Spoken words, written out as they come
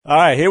All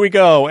right, here we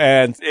go.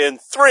 And in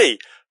 3,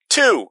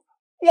 2,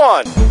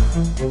 1.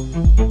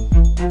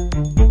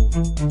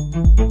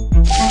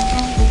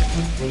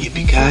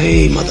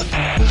 Yippee-ki-yay, mother.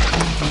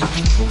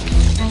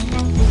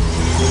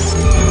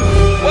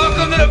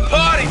 Welcome to the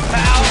party,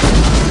 pal.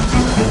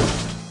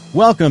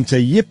 Welcome to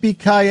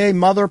Yippee-ki-yay,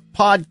 Mother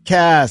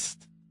Podcast.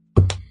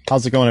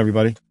 How's it going,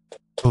 everybody?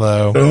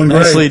 Hello.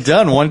 Nicely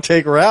done. One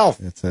take, Ralph.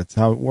 That's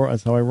how it works.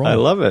 That's how I roll. I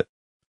love it.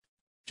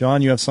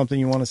 John, you have something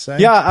you want to say?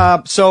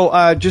 Yeah.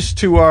 So just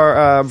to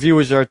our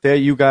viewers out there,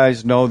 you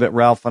guys know that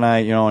Ralph and I,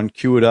 and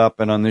Cue It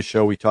Up, and on this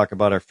show we talk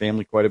about our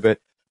family quite a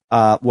bit.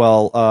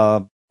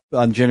 On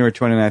January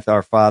 29th,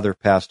 our father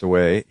passed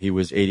away. He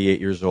was 88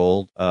 years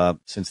old.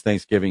 Since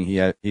Thanksgiving, he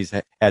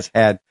has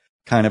had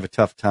kind of a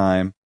tough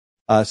time.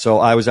 So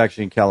I was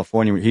actually in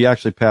California. He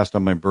actually passed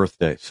on my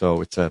birthday,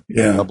 so it's a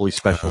doubly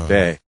special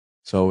day.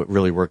 So it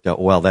really worked out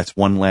well. That's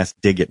one last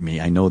dig at me.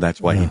 I know that's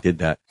why he did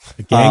that.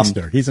 A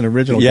gangster. He's an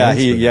original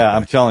gangster.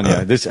 I'm telling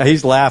you.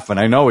 He's laughing.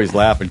 I know he's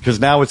laughing because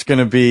now it's going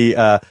to be,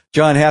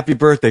 John, happy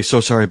birthday.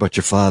 So sorry about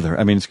your father.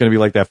 I mean, it's going to be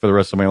like that for the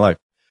rest of my life.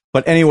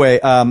 But anyway,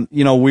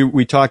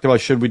 we talked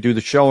about should we do the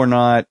show or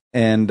not.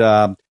 And,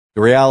 the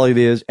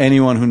reality is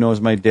anyone who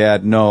knows my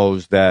dad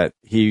knows that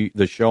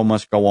the show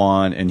must go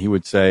on. And he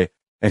would say,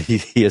 and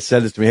he has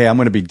said this to me, hey, I'm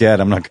going to be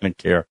dead. I'm not going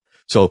to care.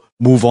 So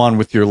move on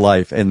with your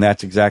life. And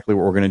that's exactly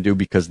what we're going to do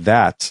because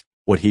that's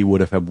what he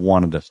would have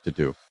wanted us to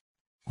do.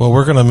 Well,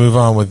 we're going to move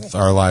on with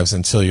our lives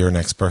until your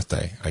next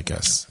birthday, I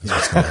guess. Is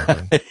what's going to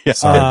happen.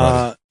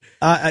 Sorry,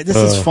 buddy. This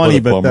is funny,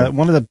 but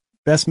one of the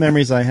best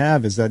memories I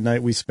have is that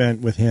night we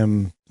spent with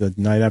him the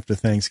night after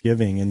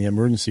Thanksgiving in the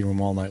emergency room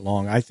all night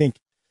long. I think,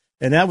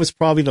 and that was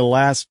probably the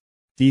last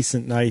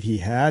decent night he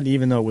had,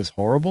 even though it was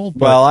horrible.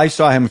 But, well, I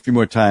saw him a few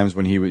more times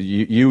when he was,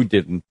 you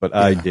didn't, but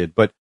I did.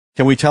 But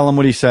can we tell him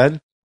what he said?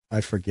 I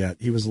forget.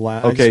 He was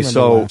laughing. Okay,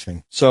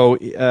 laughing. So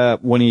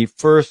when he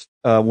first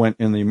went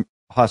in the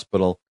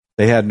hospital,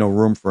 they had no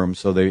room for him,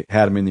 so they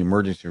had him in the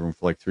emergency room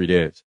for like 3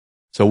 days.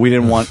 So we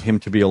didn't want him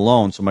to be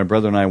alone. So my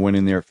brother and I went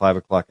in there at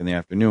 5:00 in the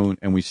afternoon,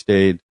 and we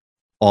stayed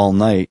all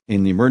night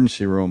in the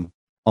emergency room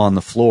on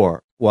the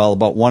floor. While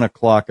about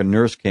 1:00, a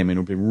nurse came in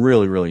who'd been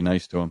really, really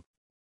nice to him.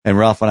 And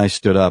Ralph and I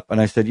stood up, and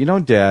I said,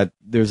 Dad,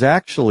 there's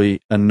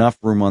actually enough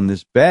room on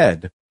this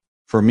bed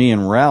for me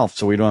and Ralph,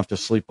 so we don't have to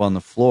sleep on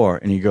the floor.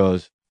 And he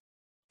goes,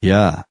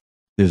 yeah,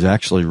 there's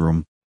actually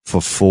room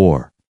for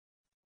 4.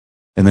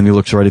 And then he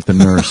looks right at the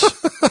nurse.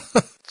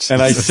 And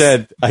I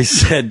said,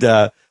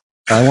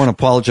 I want to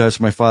apologize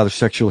for my father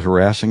sexually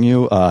harassing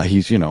you.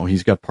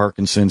 He's got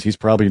Parkinson's. He's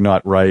probably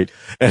not right.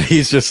 And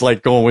he's just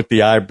like going with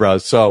the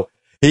eyebrows. So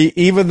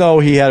even though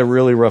he had a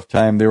really rough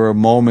time, there were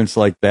moments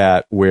like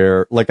that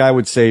where, like I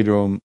would say to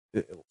him,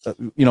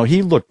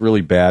 he looked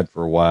really bad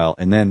for a while.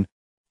 And then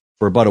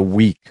for about a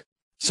week,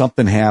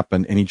 something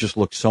happened and he just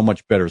looked so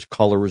much better. His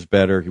color was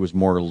better. He was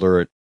more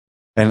alert.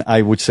 And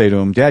I would say to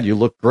him, Dad, you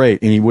look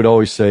great. And he would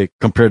always say,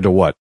 compared to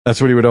what?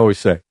 That's what he would always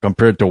say.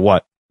 Compared to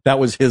what? That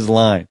was his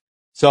line.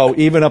 So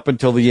even up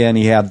until the end,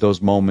 he had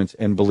those moments.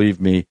 And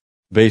believe me,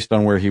 based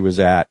on where he was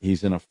at,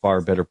 he's in a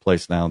far better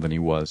place now than he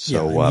was.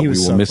 So we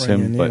will miss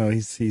him. And, but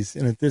he's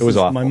and it was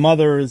awful. My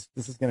mother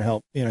this is going to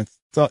help.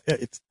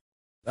 It's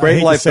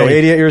great life though.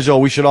 88 years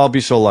old. We should all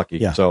be so lucky.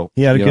 Yeah. So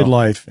he had a good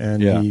life,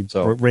 and he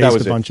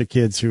raised a bunch of of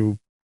kids who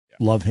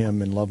love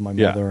him and love my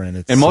mother.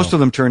 And most of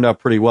them turned out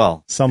pretty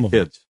well. Some of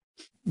kids.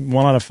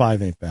 1 out of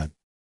 5 ain't bad.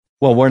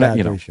 Well, we're not.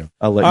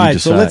 I'll let you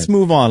decide. So let's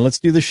move on. Let's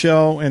do the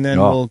show, and then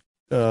we'll.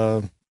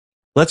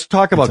 Let's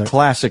talk about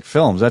classic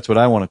films. That's what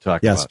I want to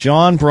talk about. Yes,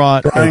 John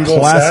brought a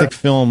classic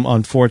film,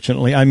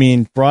 unfortunately.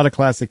 Brought a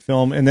classic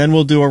film, and then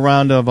we'll do a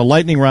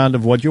lightning round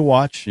of what you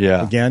watch.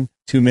 Yeah. Again,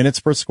 2 minutes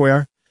per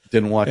square.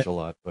 Didn't watch a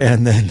lot. But.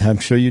 And then, I'm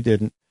sure you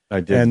didn't. I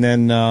did. And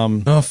then,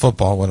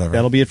 football, whatever.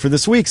 That'll be it for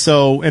this week.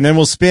 So, and then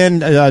we'll spin,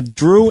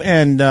 Drew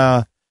and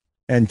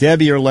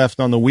Debbie are left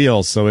on the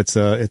wheel. So it's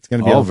going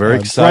to be very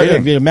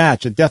exciting. It'll be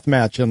a death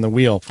match on the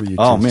wheel for you.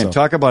 Oh, man.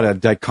 Talk about a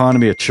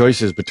dichotomy of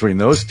choices between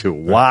those two.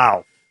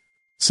 Wow.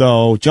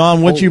 So,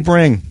 John, what'd you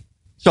bring?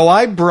 So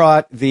I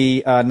brought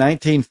the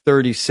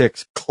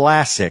 1936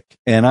 classic,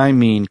 and I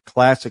mean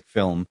classic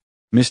film,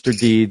 Mr.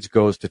 Deeds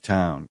Goes to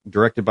Town,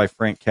 directed by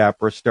Frank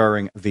Capra,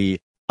 starring the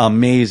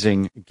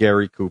amazing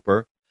Gary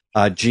Cooper,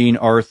 Jean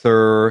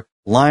Arthur,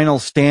 Lionel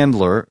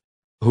Stander,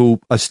 who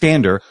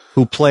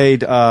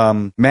played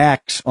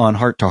Max on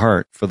Heart to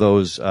Heart, for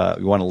those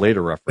you want a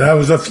later reference. That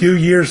was a few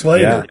years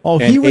later. Yeah. Oh,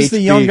 he was the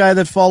young guy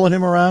that followed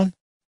him around?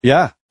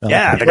 Yeah.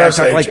 Yeah, the guy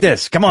talked like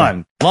this. Come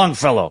on,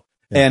 Longfellow.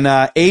 Yeah.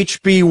 And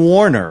H.B.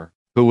 Warner,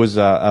 who was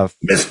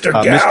Mr.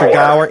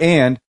 Gower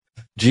and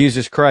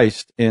Jesus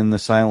Christ in the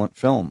silent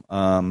film.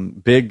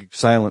 Big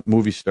silent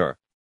movie star.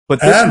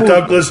 But this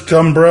Douglas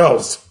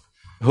Trumbrells.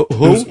 Who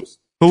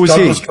was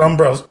Douglas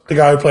Trumbrells, the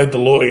guy who played the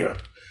lawyer.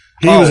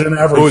 He was in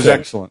everything. Who was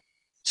excellent.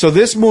 So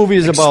this movie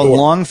is about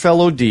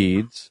Longfellow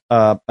Deeds,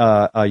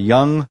 a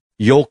young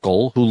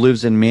yokel who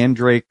lives in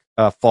Mandrake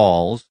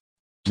Falls,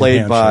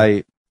 played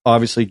by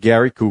obviously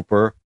Gary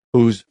Cooper,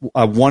 who's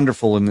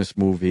wonderful in this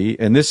movie.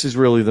 And this is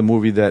really the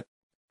movie that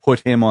put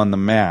him on the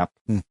map.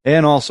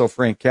 and also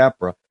Frank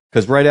Capra.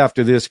 Because right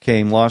after this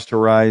came Lost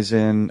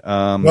Horizon,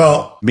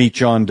 Meet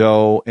John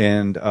Doe,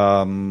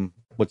 and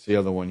what's the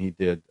other one he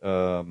did?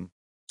 I'm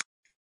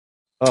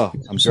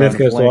Smith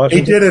Goes to Washington.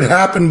 He did It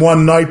Happen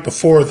One Night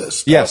before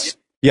this.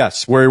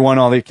 Yes, where he won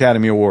all the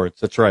Academy Awards.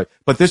 That's right.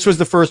 But this was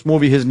the first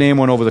movie his name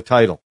went over the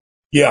title.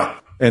 Yeah.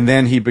 And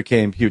then he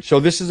became huge. So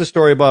this is a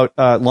story about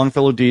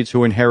Longfellow Deeds,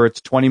 who inherits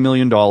 $20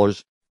 million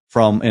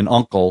from an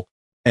uncle,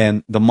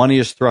 and the money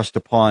is thrust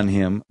upon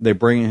him. They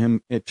bring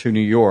him to New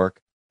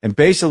York, and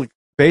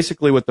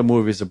basically what the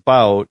movie is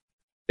about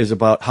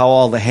how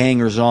all the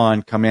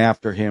hangers-on come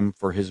after him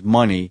for his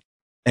money,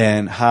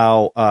 and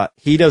how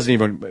he doesn't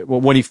even,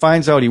 when he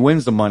finds out he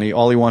wins the money,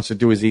 all he wants to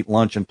do is eat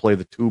lunch and play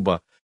the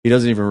tuba. He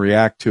doesn't even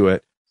react to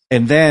it.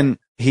 And then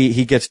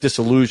he gets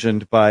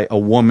disillusioned by a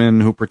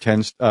woman who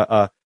pretends,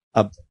 a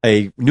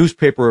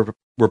newspaper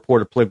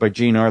reporter played by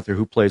Jean Arthur,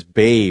 who plays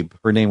Babe.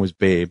 Her name was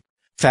Babe,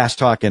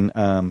 fast-talking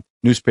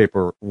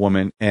newspaper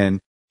woman,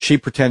 and she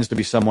pretends to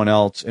be someone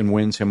else and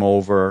wins him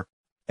over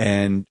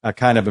and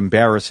kind of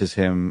embarrasses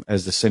him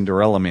as the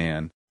Cinderella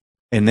man.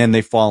 And then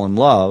they fall in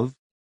love.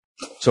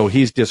 So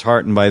he's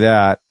disheartened by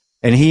that.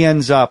 And he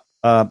ends up,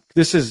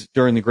 this is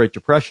during the Great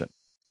Depression.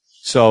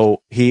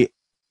 So he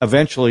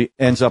eventually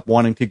ends up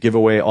wanting to give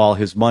away all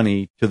his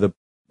money to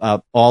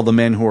all the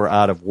men who are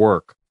out of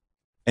work.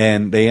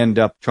 And they end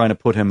up trying to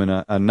put him in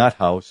a nut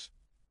house.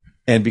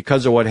 And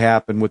because of what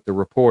happened with the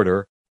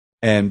reporter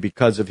and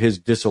because of his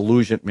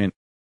disillusionment,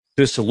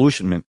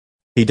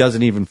 he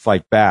doesn't even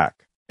fight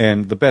back.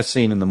 And the best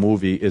scene in the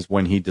movie is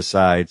when he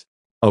decides,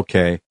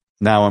 okay,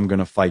 now I'm going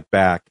to fight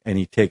back, and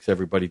he takes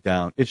everybody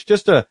down. It's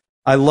just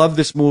I love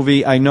this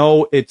movie. I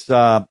know it's,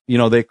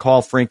 they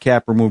call Frank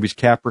Capra movies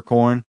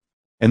Capricorn,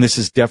 and this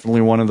is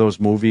definitely one of those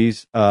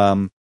movies.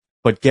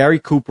 But Gary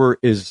Cooper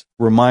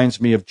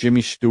reminds me of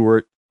Jimmy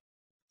Stewart.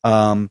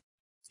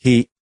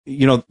 They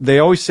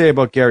always say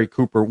about Gary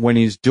Cooper, when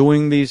he's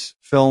doing these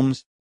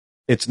films,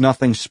 it's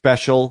nothing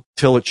special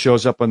till it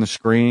shows up on the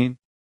screen,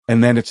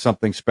 and then it's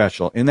something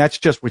special. And that's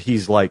just what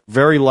he's like.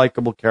 Very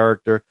likable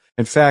character.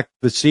 In fact,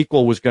 the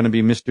sequel was going to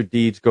be Mr.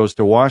 Deeds Goes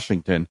to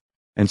Washington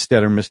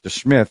instead of Mr.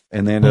 Smith,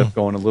 and they ended up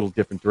going a little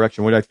different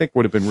direction, which I think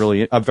would have been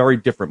really a very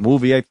different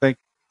movie, I think.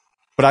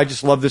 But I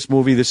just love this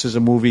movie. This is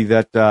a movie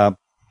that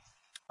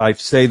I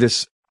say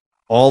this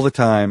all the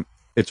time.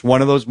 It's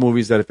one of those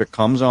movies that if it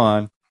comes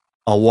on,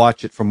 I'll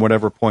watch it from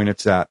whatever point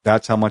it's at.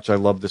 That's how much I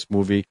love this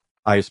movie.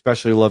 I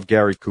especially love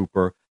Gary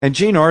Cooper. And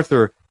Jean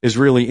Arthur is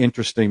really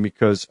interesting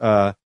because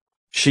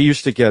she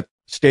used to get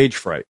stage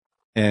fright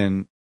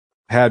and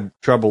had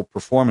trouble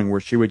performing, where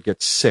she would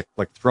get sick,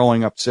 like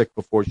throwing up sick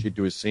before she'd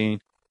do a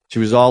scene. She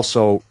was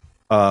also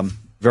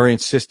very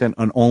insistent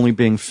on only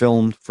being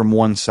filmed from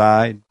one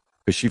side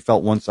because she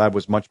felt one side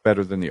was much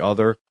better than the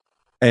other.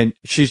 And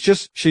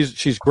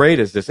she's great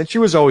as this. And she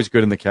was always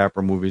good in the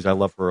Capra movies. I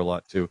love her a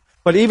lot too.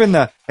 But even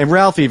and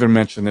Ralph even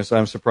mentioned this.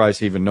 I'm surprised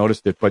he even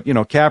noticed it. But,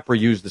 Capra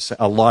used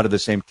a lot of the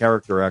same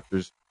character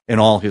actors in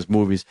all his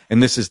movies.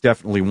 And this is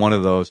definitely one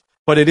of those.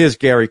 But it is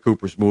Gary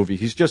Cooper's movie.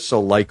 He's just so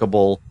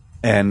likable.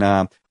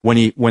 And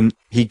when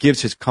he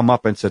gives his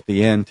comeuppance at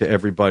the end to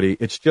everybody,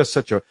 it's just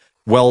such a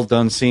well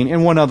done scene.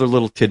 And one other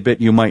little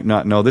tidbit you might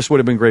not know. This would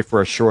have been great for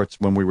our shorts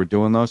when we were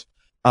doing those.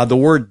 The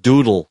word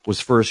doodle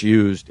was first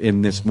used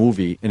in this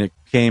movie, and it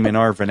came in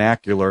our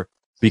vernacular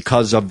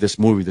because of this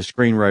movie. The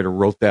screenwriter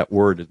wrote that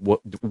word.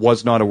 It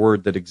was not a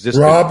word that existed.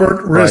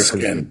 Robert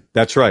Riskin.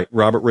 That's right,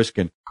 Robert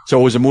Riskin.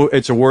 So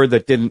it's a word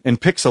that didn't, and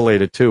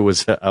pixelated too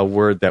was a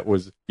word that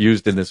was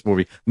used in this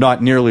movie.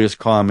 Not nearly as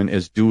common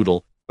as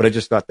doodle, but I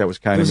just thought that was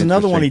kind of interesting.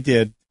 There's another one he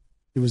did.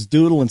 It was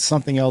doodle and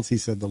something else he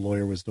said the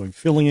lawyer was doing,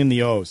 filling in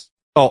the O's.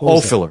 Oh,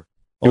 O-filler.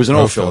 He was an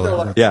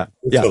O-filler. Yeah.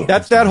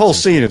 That whole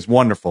scene is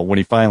wonderful when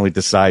he finally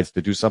decides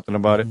to do something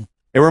about it.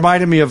 It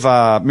reminded me of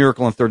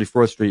Miracle on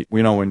 34th Street,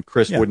 when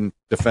Chris wouldn't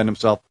defend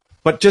himself.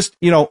 But just,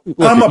 look,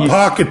 I'm a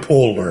pocket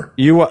puller.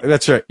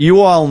 That's right.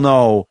 You all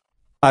know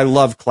I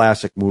love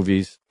classic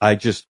movies. I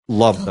just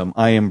love them.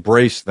 I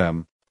embrace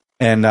them.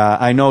 And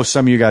I know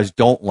some of you guys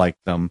don't like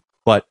them,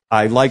 but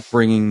I like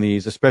bringing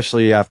these,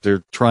 especially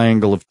after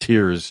Triangle of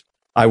Tears.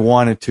 I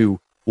wanted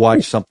to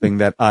watch something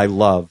that I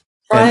love.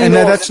 And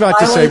that's not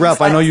to say,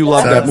 Ralph, I know you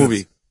love that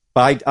movie,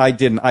 but I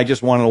didn't. I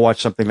just wanted to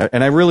watch something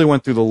and I really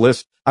went through the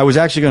list. I was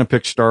actually going to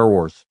pick Star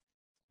Wars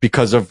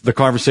because of the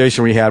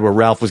conversation we had where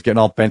Ralph was getting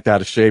all bent out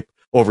of shape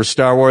over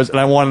Star Wars, and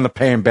I wanted to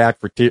pay him back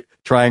for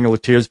Triangle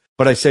of Tears.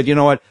 But I said, you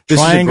know what? This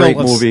is a great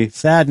movie.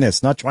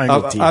 Sadness, not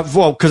Triangle of Tears.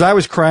 Well, because I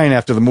was crying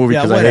after the movie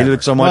because I hated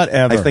it so much.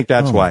 Whatever. I think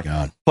that's why.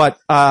 God. But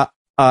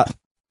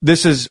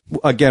this is,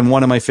 again,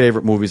 one of my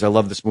favorite movies. I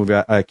love this movie.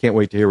 I can't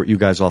wait to hear what you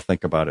guys all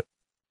think about it.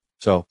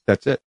 So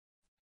that's it.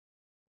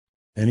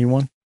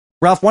 Anyone?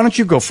 Ralph, why don't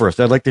you go first?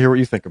 I'd like to hear what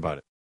you think about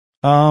it.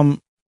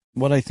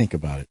 What I think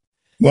about it.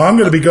 Well, I'm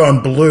going to be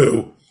going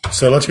blue,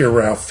 so let's hear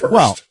Ralph first.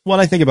 Well, what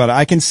I think about it,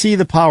 I can see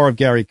the power of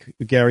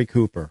Gary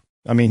Cooper.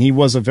 I mean, he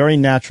was a very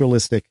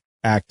naturalistic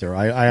actor.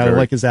 I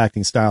like his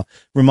acting style.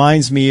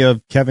 Reminds me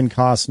of Kevin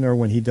Costner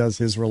when he does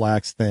his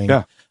relaxed thing.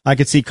 Yeah. I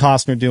could see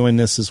Costner doing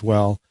this as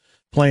well.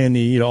 playing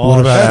the what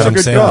about Adam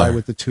Sandler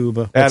with the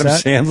tuba. Adam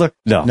Sandler?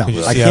 No,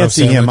 I can't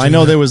see him. I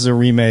know there was a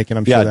remake, and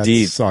I'm sure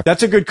that sucked.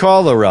 That's a good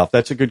call, though, Ralph.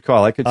 That's a good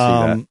call. I could see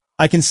that.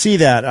 I can see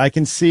that. I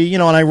can see,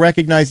 and I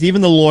recognized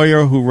even the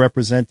lawyer who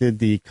represented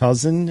the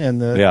cousin,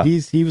 and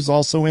he was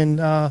also in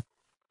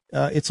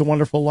It's a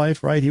Wonderful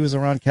Life, right? He was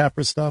around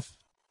Capra stuff.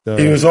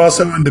 He was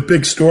also in The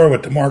Big Store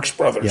with the Marx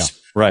Brothers. Yeah,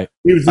 right.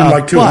 He was in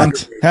like 200.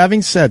 But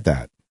having said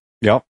that,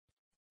 yep.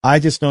 I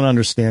just don't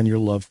understand your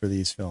love for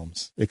these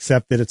films,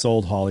 except that it's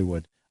old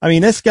Hollywood. I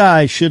mean, this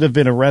guy should have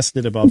been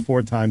arrested about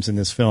 4 times in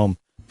this film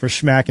for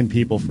smacking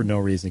people for no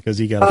reason because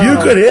he got. You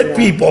could hit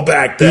people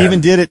back then. He even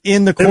did it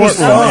in the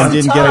courtroom and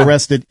didn't get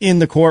arrested in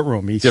the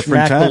courtroom. He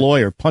smacked the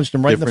lawyer, punched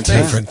him right in the face.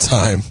 Different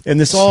time. And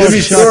this all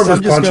shots.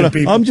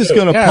 I'm just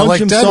gonna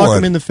punch him, sock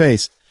him in the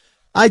face.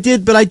 I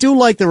did, but I do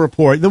like the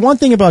report. The one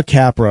thing about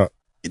Capra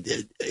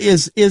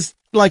is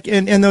like,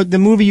 and the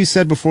movie you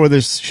said before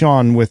this,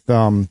 Sean, with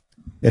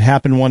It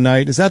Happened One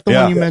Night. Is that the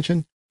one you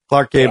mentioned?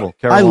 Clark Gable.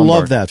 I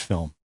love that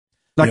film.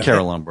 Not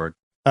Carol Lombard.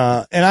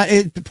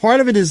 And part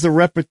of it is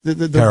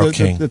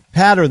the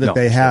patter that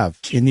they have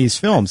in these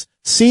films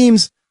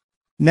seems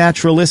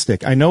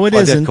naturalistic. I know it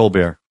isn't.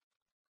 Colbert.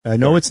 I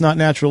know it's not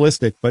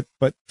naturalistic, but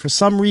for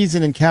some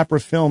reason in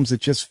Capra films,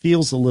 it just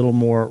feels a little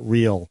more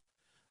real.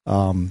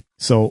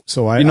 So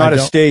you're not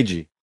as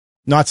stagey.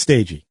 Not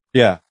stagey.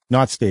 Yeah.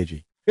 Not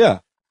stagey. Yeah.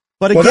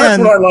 But again,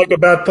 that's what I like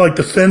about like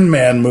the Thin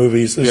Man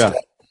movies. Is that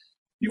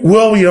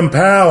William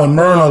Powell and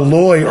Myrna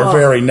Loy are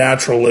very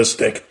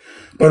naturalistic,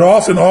 but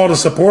often all the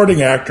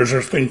supporting actors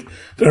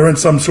they're in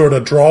some sort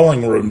of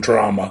drawing room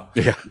drama.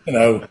 Yeah.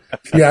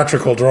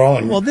 Theatrical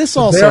drawing room. Well, this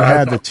also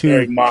had the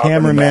 2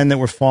 cameramen that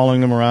were following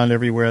them around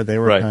everywhere. They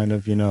were kind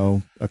of,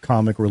 a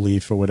comic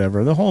relief or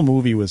whatever. The whole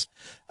movie was,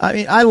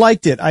 I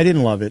liked it. I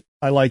didn't love it.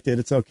 I liked it.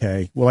 It's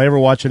okay. Will I ever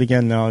watch it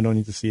again? No, I don't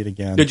need to see it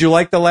again. Did you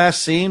like the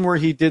last scene where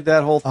he did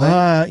that whole thing?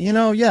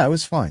 Yeah, it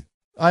was fine.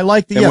 I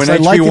liked it. And when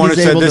HB Warner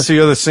said this,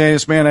 you're the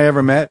sanest man I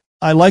ever met.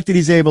 I like that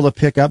he's able to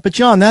pick up. But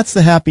John, that's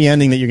the happy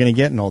ending that you're going to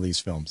get in all these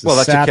films. Well,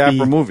 that's a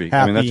Capra movie.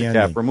 That's a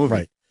Capra movie.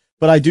 Right.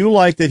 But I do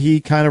like that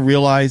he kind of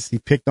realized he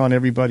picked on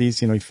everybody's,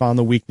 he found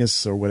the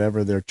weakness or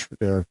whatever,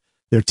 their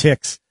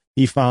ticks.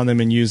 He found them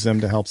and used them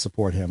to help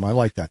support him. I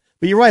like that.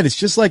 But you're right. It's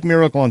just like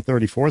Miracle on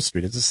 34th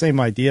Street. It's the same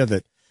idea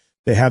that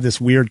they have this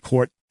weird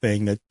court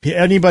thing that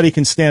anybody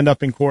can stand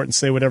up in court and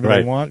say whatever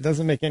they want. It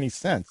doesn't make any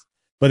sense.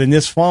 But in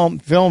this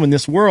film, in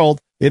this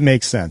world, it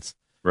makes sense.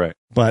 Right.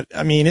 But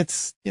I mean,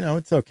 it's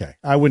okay.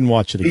 I wouldn't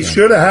watch it again. He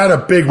should have had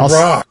a big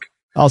rock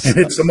and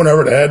hit someone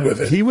over the head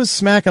with it. He was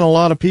smacking a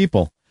lot of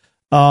people.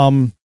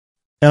 And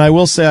I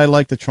will say I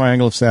like the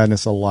Triangle of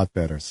Sadness a lot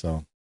better.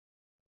 So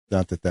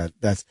not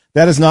that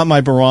is not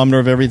my barometer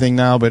of everything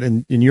now, but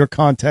in your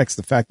context,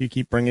 the fact you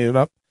keep bringing it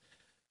up.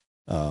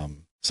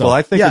 So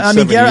I think I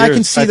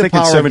can see the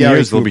power of Gary Cooper. I think in 7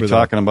 years they'll be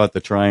talking about the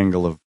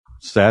Triangle of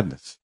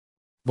Sadness.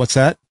 What's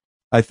that?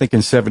 I think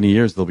in 70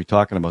 years they'll be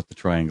talking about the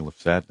Triangle of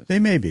Sadness. They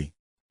may be.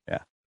 Yeah.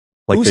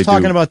 Like who's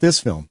talking about this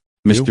film?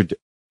 Mr.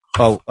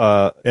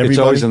 It's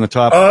always in the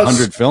top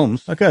 100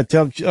 films.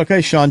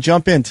 Okay, Sean,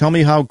 jump in. Tell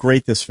me how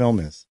great this film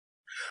is.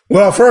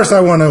 Well, first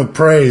I want to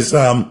praise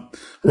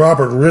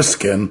Robert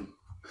Riskin.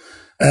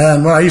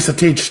 And when I used to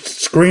teach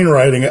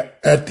screenwriting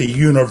at the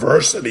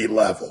university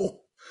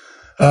level,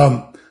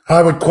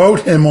 I would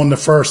quote him on the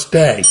first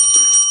day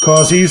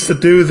because he used to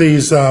do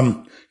these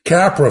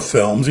Capra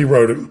films. He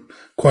wrote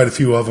quite a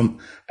few of them.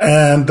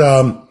 And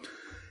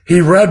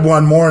he read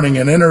one morning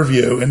an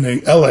interview in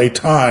the LA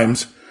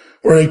Times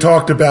where he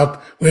talked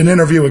about an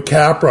interview with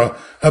Capra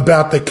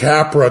about the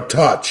Capra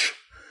touch.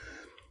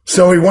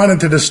 So he went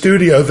into the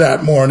studio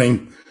that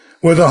morning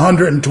with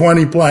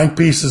 120 blank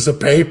pieces of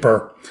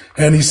paper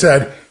and he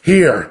said,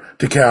 "Here,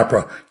 to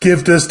Capra,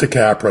 give this to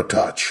Capra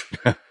touch."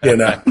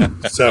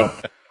 So.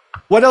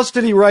 What else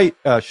did he write,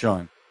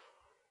 Sean?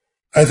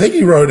 I think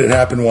he wrote It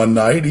Happened One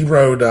Night. He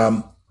wrote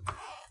a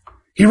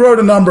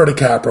number of the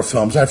Capra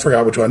films. I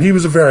forgot which one. He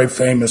was a very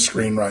famous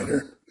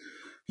screenwriter,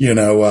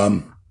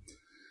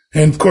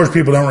 and of course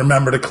people don't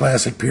remember the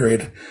classic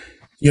period,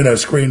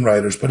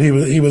 screenwriters, but he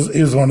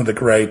was one of the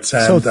greats.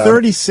 And, so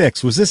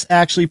 36, was this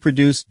actually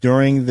produced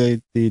during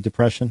the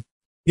Depression?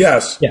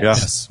 Yes.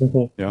 Yes.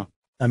 Mm-hmm. Yeah.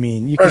 I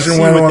mean, you can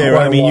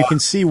see you can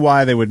see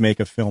why they would make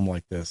a film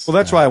like this. Well,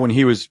 that's why when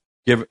he was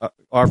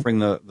offering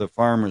the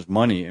farmers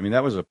money, I mean,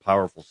 that was a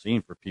powerful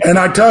scene for people. And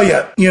I tell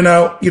you,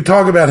 you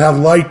talk about how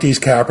light these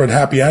Capra and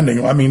happy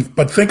ending. I mean,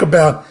 but think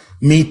about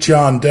Meet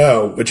John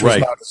Doe, which was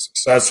not as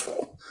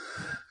successful.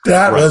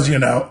 That was,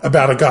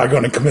 about a guy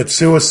going to commit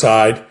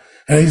suicide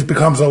and he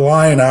becomes a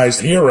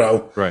lionized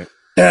hero. Right.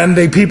 And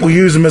people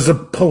use him as a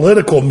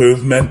political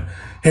movement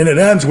and it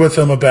ends with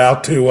him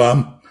about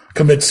to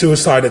commit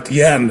suicide at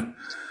the end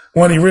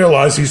when he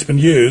realized he's been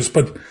used.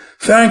 But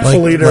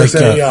thankfully, there's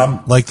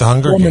like the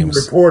Hunger woman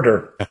Games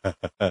reporter,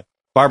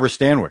 Barbara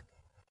Stanwyck.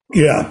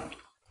 Yeah.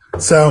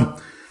 So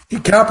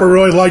Capra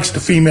really likes the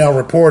female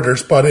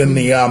reporters, but in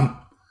the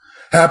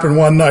Happened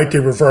One Night, they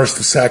reversed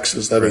the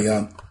sexes of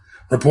the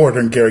reporter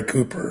and Gary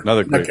Cooper.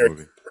 Another great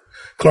movie.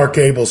 Clark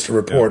Gable's the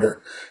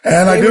reporter.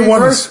 Yeah. And I do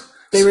want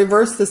They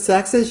reversed the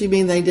sexes? You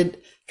mean they did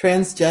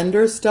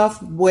transgender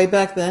stuff way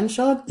back then,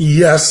 Sean?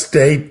 Yes,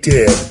 they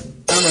did.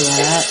 Remember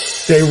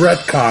that? They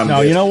retconned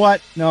No, it. you know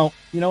what? No,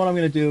 you know what I'm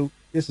going to do?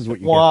 This is what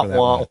you get for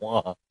that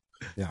one.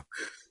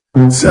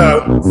 Yeah.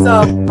 So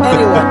anyway.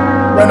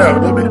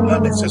 no,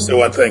 let me just do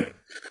one thing.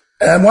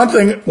 And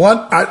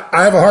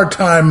I have a hard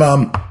time,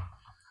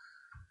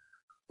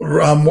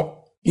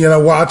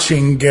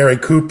 watching Gary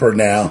Cooper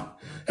now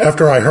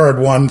after I heard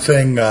one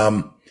thing,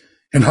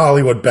 in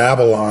Hollywood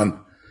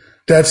Babylon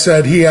that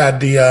said he had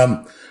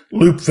the,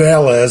 Luke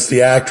Velez,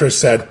 the actress,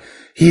 said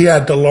he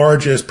had the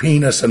largest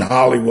penis in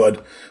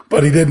Hollywood,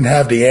 but he didn't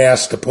have the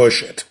ass to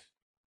push it.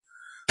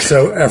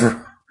 So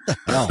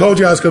told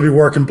you I was going to be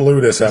working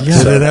blue this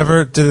episode.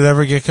 Did it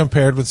ever get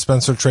compared with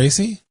Spencer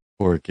Tracy?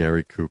 Or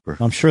Gary Cooper?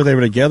 I'm sure they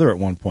were together at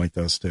one point,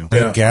 those two.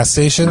 At a gas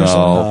station or No,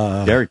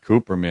 something? Gary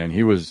Cooper, man.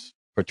 He was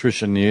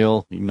Patricia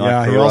Neal. He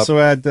knocked He her also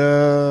up. had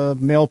the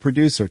male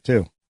producer,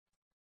 too,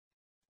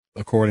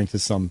 according to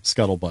some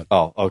scuttlebutt.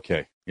 Oh,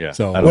 okay. Yeah.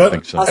 So- I don't What?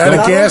 think so. At a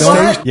gas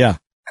station? Yeah.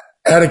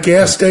 At a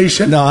gas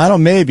station? No, I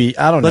don't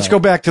know. Let's go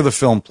back to the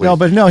film, please. No,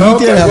 but no, he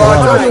Okay, did have well, a I'll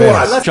lot tell of you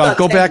affairs. what. John,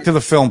 go back to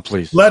the film,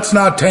 please. Let's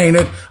not taint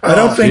it. I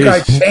don't think I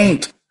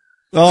taint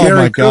Oh, Gary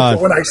my God.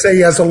 Cooper when I say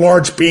he has a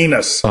large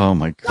penis. Oh,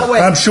 my God. No,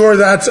 wait. I'm sure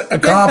that's a Get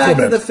back to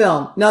compliment. the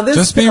film. Now, this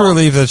Just be film,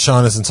 relieved that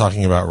Sean isn't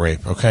talking about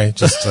rape, okay?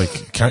 Just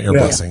count your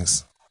Yeah.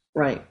 blessings.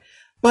 right.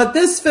 But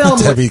this film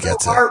was Debbie so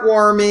gets it.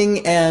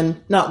 heartwarming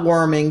and not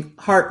warming,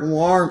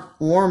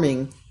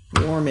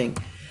 warming.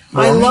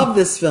 I love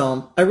this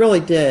film. I really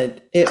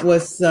did. It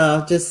was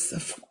just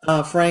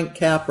Frank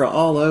Capra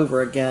all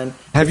over again.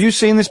 Have you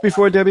seen this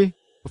before, Debbie?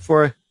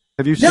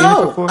 Have you seen it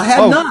No, before? I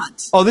have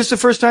not. Oh, this is the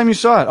first time you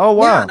saw it. Oh,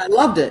 wow. Yeah, and I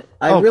loved it.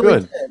 I Oh, really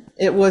good. did.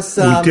 It was.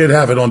 We did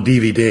have it on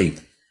DVD.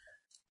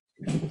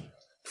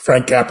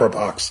 Frank Capra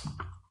box.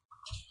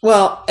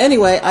 Well,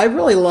 anyway, I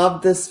really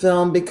loved this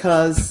film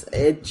because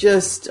it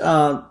just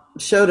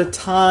showed a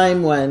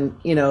time when,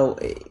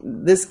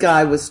 this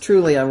guy was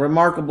truly a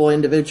remarkable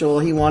individual.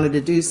 He wanted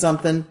to do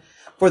something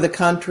for the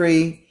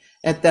country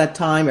at that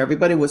time.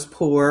 Everybody was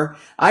poor.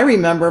 I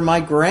remember my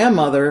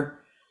grandmother,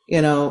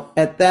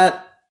 at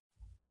that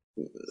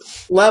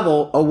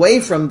level away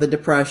from the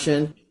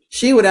Depression,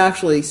 she would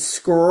actually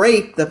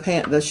scrape the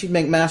pan. She'd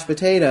make mashed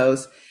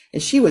potatoes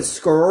and she would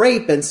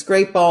scrape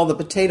all the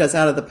potatoes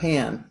out of the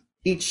pan.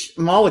 Each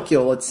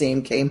molecule, it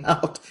seemed, came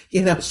out.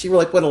 She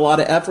really put a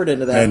lot of effort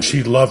into that. And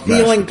she loved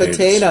mashed peeling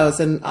potatoes.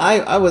 And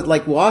I would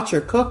watch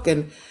her cook,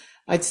 and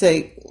I'd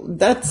say,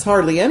 that's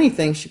hardly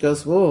anything. She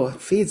goes, whoa,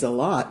 it feeds a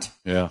lot.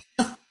 Yeah.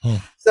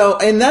 So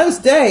in those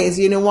days,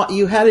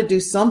 you had to do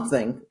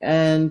something.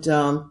 And,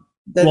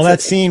 that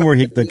scene where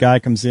the guy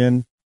comes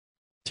in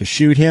to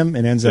shoot him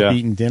and ends up Yeah.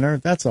 eating dinner,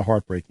 that's a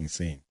heartbreaking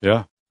scene.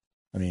 Yeah.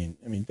 I mean,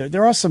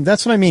 there are some,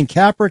 that's what I mean.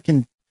 Capra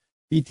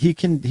he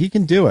can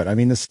do it. I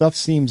mean, the stuff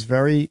seems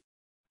very,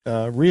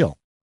 real.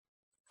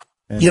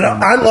 And,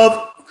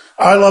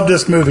 I love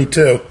this movie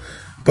too,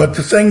 but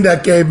the thing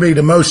that gave me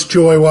the most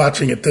joy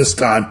watching it this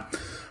time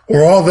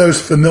were all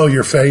those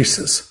familiar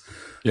faces,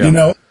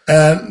 Yeah.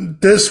 and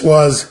this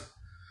was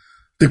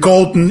the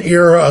golden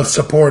era of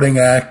supporting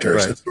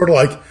actors. Right. It's sort of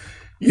like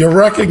you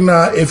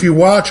recognize, if you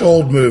watch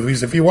old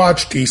movies, if you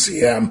watch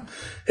TCM,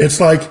 it's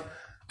like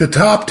the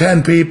top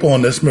 10 people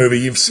in this movie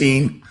you've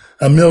seen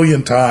a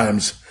million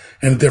times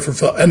in a different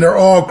film, and they're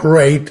all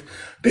great.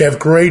 They have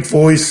great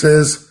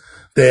voices.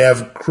 They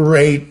have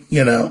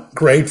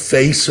great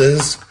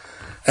faces,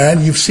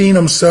 and you've seen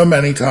them so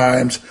many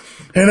times.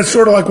 And it's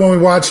sort of like when we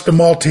watched The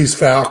Maltese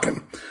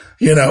Falcon,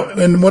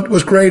 and what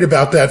was great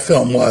about that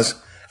film was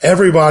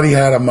everybody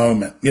had a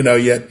moment. You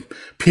had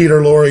Peter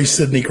Lorre,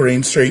 Sidney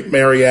Greenstreet,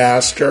 Mary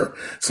Astor.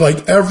 It's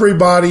like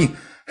everybody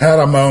had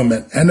a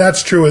moment. And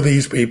that's true of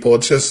these people.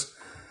 It's just,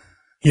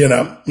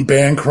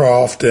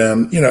 Bancroft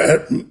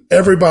and,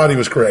 everybody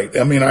was great.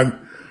 I mean, I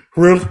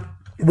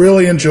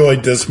really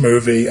enjoyed this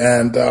movie.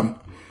 And,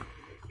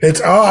 it's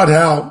odd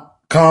how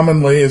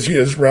commonly,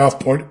 as Ralph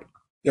pointed,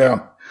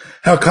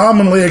 how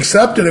commonly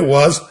accepted it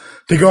was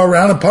to go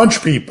around and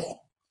punch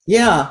people.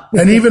 yeah.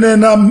 And even in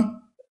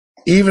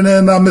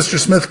Mr.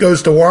 Smith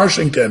Goes to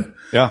Washington,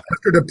 Yeah.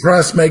 after the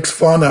press makes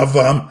fun of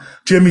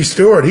Jimmy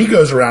Stewart, he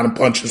goes around and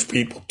punches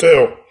people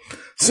too.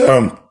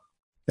 So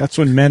that's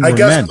when men I were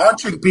guess men.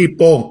 punching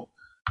people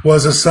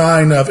was a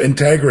sign of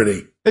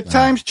integrity. The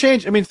times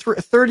change. I mean,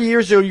 30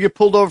 years ago, you get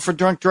pulled over for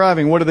drunk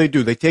driving. What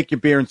do? They take your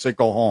beer and say,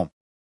 go home.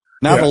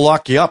 Now Yeah. they'll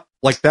lock you up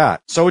like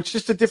that. So it's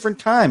just a different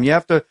time. You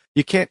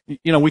can't,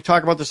 we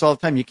talk about this all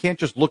the time. You can't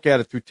just look at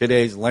it through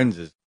today's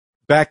lenses.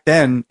 Back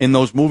then, in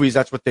those movies,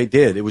 that's what they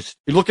did. You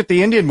look at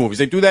the Indian movies.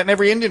 They do that in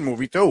every Indian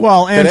movie, too.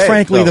 Well, and today.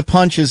 frankly, So- the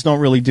punches don't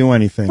really do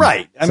anything.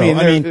 Right. I mean,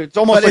 it's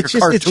almost but like it's a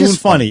just, It's cartoon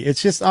just funny.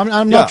 It's just, I'm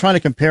Yeah. not trying to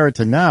compare it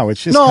to now.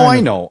 It's just, No,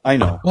 kind I of-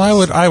 know.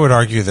 Well, I would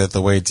argue that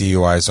the way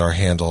DUIs are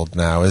handled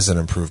now is an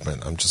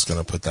improvement. I'm just going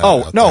to put that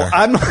Oh, out no, there.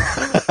 I'm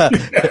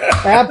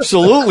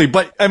absolutely.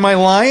 But am I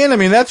lying? I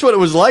mean, that's what it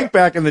was like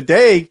back in the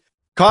day.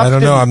 Cops I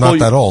don't know. didn't I'm pull not you-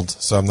 that old,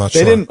 so I'm not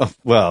They sure. didn't.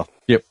 Well,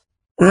 yep.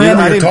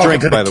 Remember, I you're didn't talking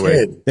drink, to by the way.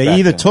 kid. They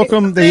either took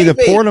them, they either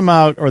poured them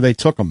out, or they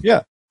took them.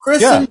 Yeah.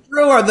 Chris Yeah. and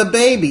Drew are the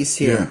babies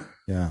here.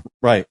 Yeah.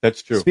 Right.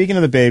 That's true. Speaking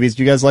of the babies,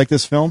 do you guys like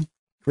this film,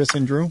 Chris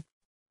and Drew?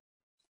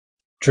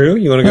 Drew,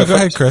 you want to No, go go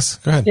ahead, first? Chris.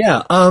 Go ahead.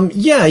 Yeah.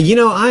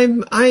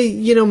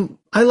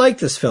 I like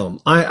this film.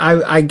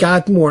 I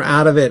got more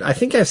out of it. I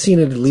think I've seen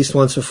it at least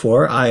once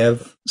before. I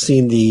have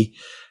seen the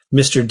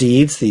Mr.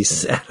 Deeds, the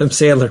Adam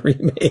Sandler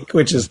remake,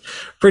 which is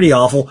pretty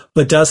awful,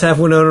 but does have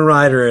Winona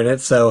Ryder in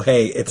it. So,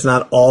 hey, it's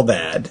not all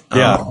bad.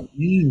 Yeah.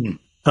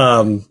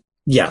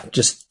 Yeah,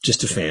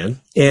 just a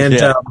fan.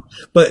 And,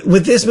 but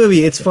with this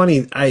movie, it's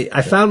funny.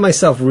 I found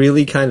myself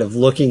really kind of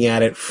looking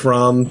at it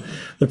from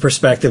the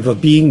perspective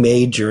of being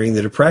made during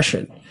the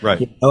Depression. Right.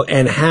 You know,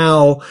 and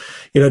how,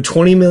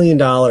 $20 million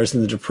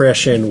in the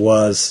Depression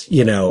was,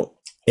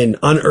 an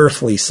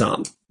unearthly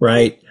sum,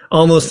 right?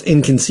 Almost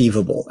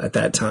inconceivable at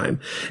that time.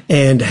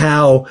 And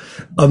how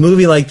a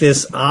movie like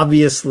this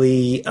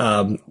obviously,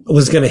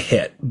 was going to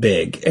hit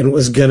big and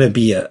was going to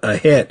be a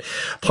hit,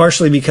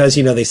 partially because,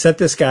 they set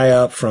this guy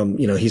up from,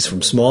 he's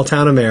from small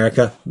town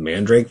America,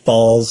 Mandrake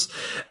Falls,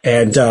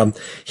 and,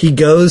 he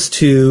goes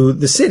to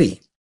the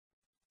city.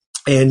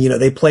 And,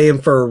 they play him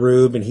for a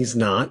rube, and he's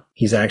not.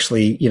 He's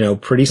actually,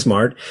 pretty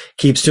smart,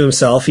 keeps to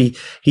himself. He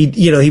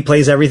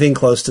plays everything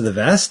close to the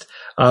vest.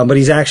 But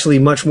he's actually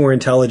much more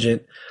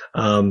intelligent,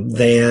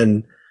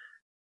 than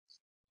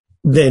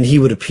he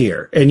would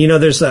appear. And,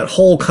 there's that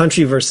whole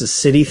country versus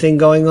city thing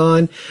going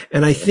on.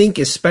 And I think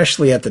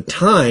especially at the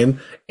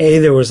time,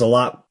 there was a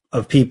lot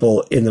of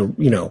people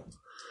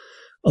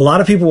a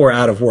lot of people were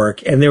out of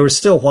work, and there was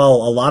still, while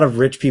a lot of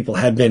rich people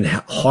had been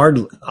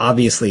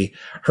obviously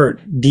hurt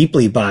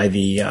deeply by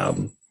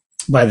the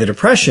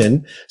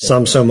Depression,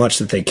 some so much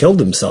that they killed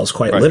themselves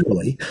quite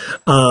literally.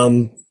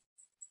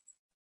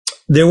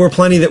 There were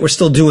plenty that were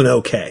still doing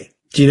okay.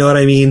 Do you know what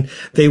I mean?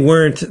 They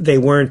weren't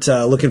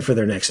looking for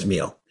their next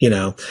meal,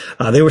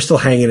 they were still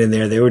hanging in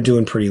there. They were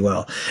doing pretty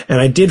well.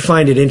 And I did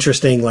find it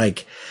interesting,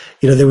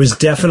 there was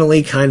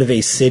definitely kind of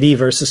a city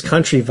versus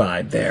country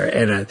vibe there.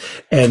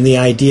 And the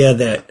idea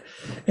that,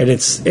 and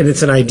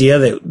it's an idea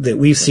that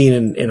we've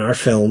seen in our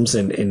films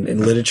and in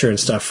literature and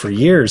stuff for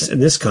years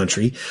in this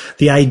country,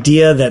 the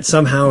idea that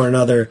somehow or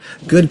another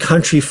good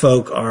country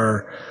folk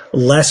are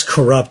less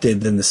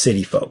corrupted than the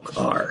city folk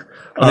are.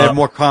 And they have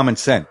more common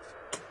sense.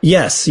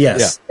 Yes. Yeah.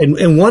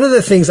 And one of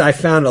the things I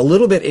found a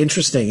little bit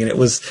interesting, and it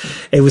was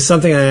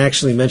something I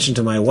actually mentioned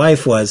to my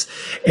wife, was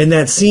in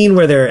that scene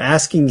where they're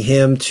asking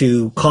him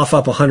to cough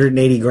up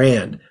 180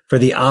 grand for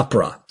the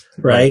opera,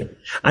 right?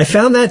 I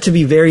found that to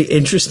be very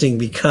interesting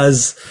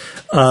because,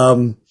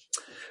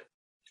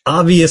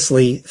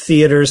 obviously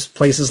theaters,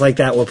 places like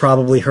that were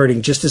probably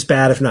hurting just as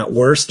bad, if not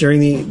worse,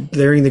 during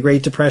the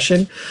Great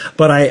Depression.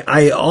 But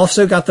I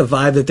also got the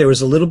vibe that there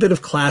was a little bit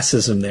of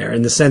classism there,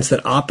 in the sense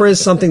that opera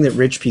is something that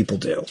rich people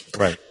do.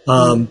 Right.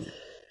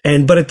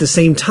 But at the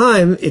same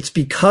time, it's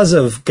because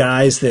of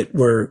guys that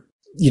were,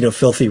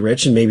 filthy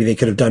rich, and maybe they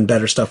could have done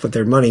better stuff with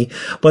their money,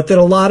 but that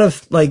a lot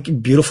of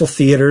beautiful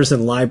theaters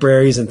and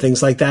libraries and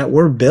things like that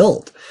were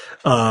built.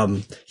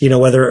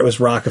 Whether it was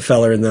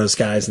Rockefeller and those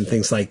guys and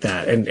things like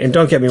that. And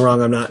don't get me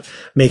wrong, I'm not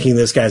making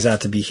those guys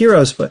out to be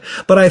heroes, but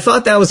I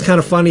thought that was kind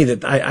of funny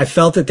that I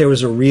felt that there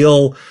was a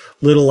real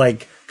little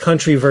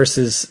country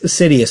versus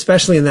city,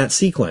 especially in that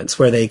sequence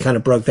where they kind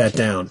of broke that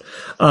down.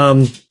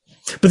 But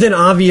then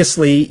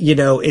obviously,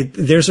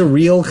 there's a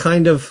real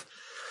kind of,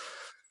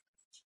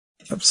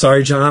 I'm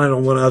sorry, John, I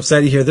don't want to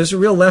upset you here. There's a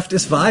real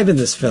leftist vibe in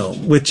this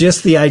film, with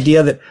just the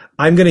idea that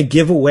I'm going to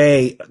give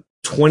away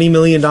 $20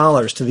 million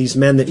to these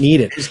men that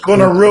need it. It's going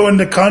to ruin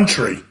the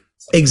country.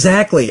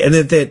 Exactly. And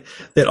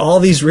that all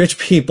these rich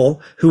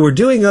people who were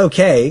doing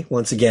okay,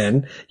 once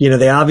again,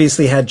 they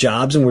obviously had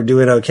jobs and were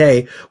doing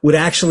okay, would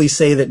actually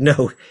say that,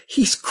 no,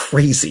 he's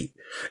crazy.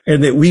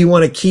 And that we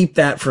want to keep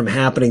that from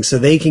happening so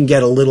they can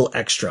get a little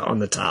extra on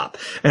the top.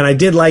 And I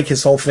did like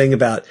his whole thing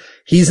about,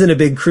 he's in a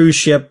big cruise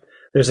ship.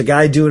 There's a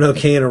guy doing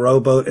okay in a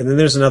rowboat, and then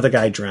there's another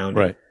guy drowning.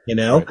 Right.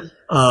 Right.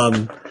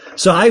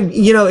 So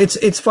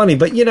it's funny,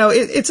 but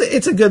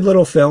it's a good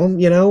little film.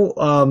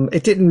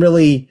 It didn't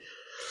really.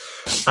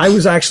 I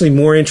was actually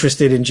more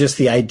interested in just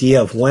the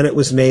idea of when it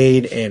was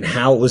made and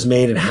how it was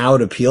made and how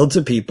it appealed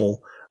to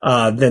people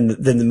than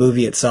the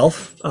movie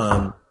itself.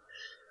 I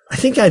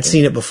think I'd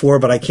seen it before,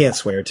 but I can't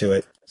swear to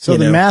it. So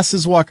the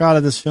masses walk out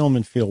of this film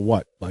and feel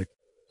what? Like,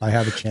 I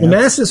have a chance. The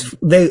masses,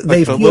 they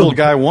feel, the little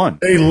guy won.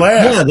 They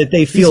laugh. Yeah, that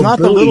they feel. He's not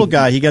the little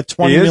guy. He got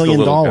 $20 million.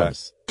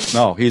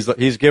 No,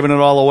 he's giving it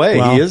all away.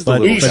 Well, he is the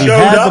little guy. But he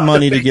had the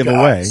money to give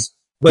away.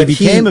 But he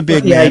became a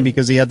big man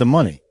because he had the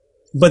money.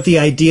 But the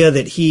idea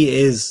that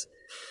he is,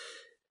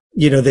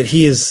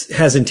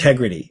 has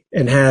integrity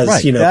and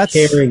has,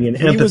 caring and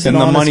empathy. And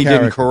the money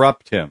didn't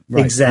corrupt him.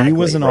 Right. Exactly. He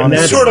was an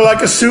honest. It's sort of like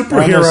a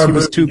superhero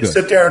movie. You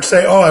sit there and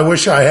say, oh, I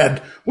wish I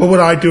had, what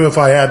would I do if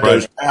I had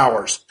those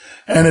powers?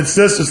 And it's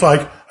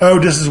like, oh,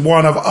 this is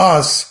one of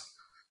us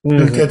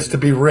who gets to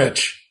be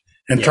rich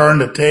and turn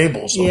the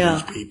tables on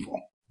these people.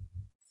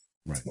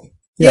 Right.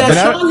 Yeah,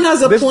 Sean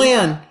has a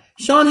plan.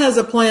 Sean has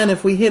a plan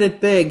if we hit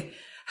it big.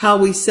 how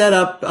we set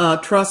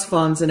up trust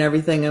funds and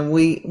everything, and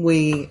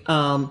we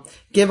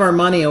give our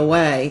money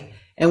away,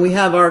 and we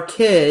have our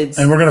kids.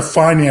 And we're going to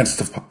finance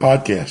the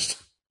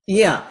podcast.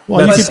 Yeah.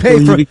 Well, you can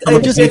pay for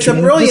it's a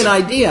brilliant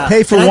idea.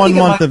 Pay for 1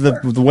 month of the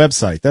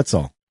website. That's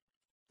all.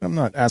 I'm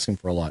not asking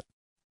for a lot.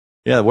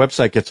 Yeah, the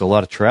website gets a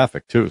lot of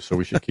traffic too, so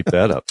we should keep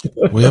that up.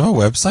 We have a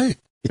website?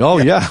 Oh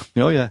yeah.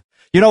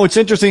 You know, it's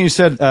interesting you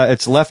said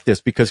it's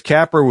leftist because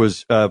Capra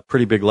was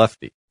pretty big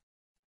lefty.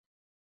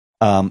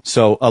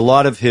 So a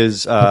lot of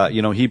his,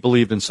 he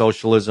believed in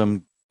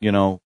socialism.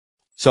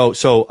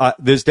 So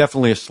there's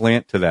definitely a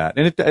slant to that.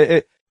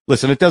 And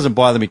listen, it doesn't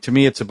bother me. To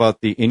me, it's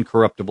about the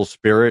incorruptible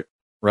spirit,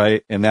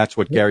 right? And that's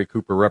what Gary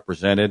Cooper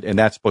represented, and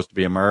that's supposed to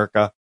be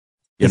America.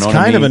 It's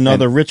kind of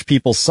another rich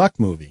people suck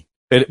movie.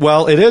 It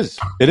is.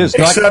 They're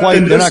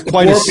not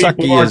quite as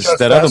sucky as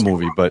that other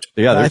movie, but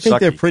yeah, I think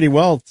they're pretty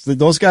well.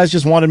 Those guys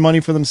just wanted money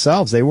for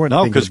themselves. They weren't.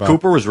 No, because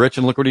Cooper was rich,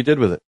 and look what he did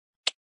with it.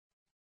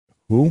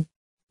 Who?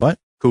 What?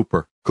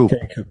 Cooper.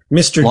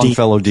 Mr. D.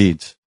 Longfellow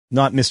Deeds.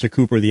 Not Mr.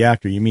 Cooper, the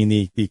actor. You mean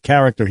the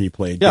character he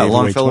played? Yeah, gave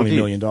Longfellow away $20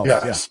 million.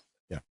 Yes.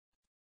 Yeah.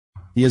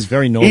 He is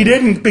very noble. He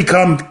didn't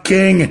become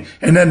king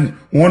and then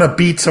want to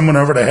beat someone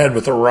over the head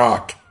with a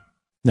rock.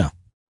 No,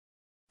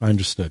 I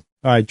understood.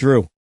 All right,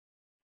 Drew.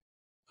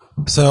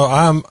 So,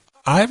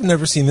 I've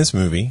never seen this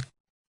movie.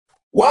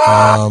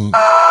 Wow.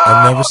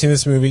 I've never seen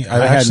this movie.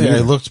 I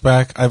Noon. looked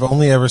back. I've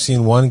only ever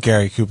seen one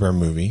Gary Cooper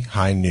movie,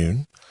 High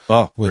Noon,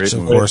 which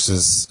of course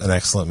is an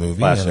excellent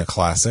movie and a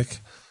classic.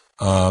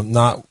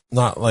 Not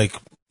like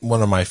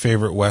one of my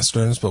favorite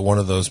Westerns, but one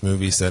of those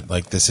movies that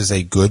like, this is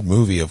a good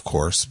movie, of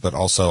course, but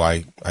also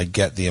I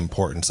get the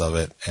importance of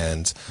it.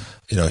 And,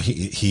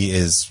 he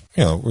is,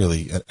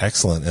 really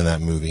excellent in that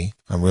movie.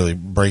 I'm really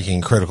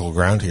breaking critical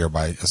ground here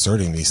by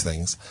asserting these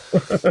things.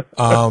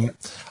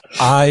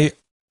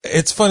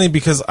 It's funny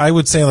because I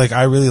would say like,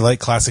 I really like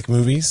classic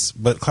movies,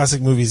 but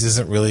classic movies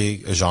isn't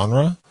really a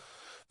genre.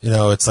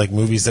 It's like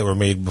movies that were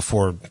made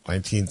before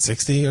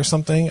 1960 or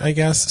something, I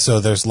guess. So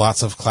there's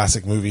lots of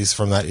classic movies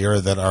from that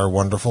era that are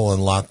wonderful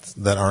and lots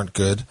that aren't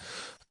good.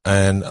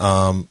 And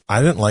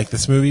I didn't like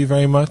this movie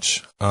very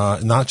much.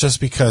 Not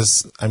just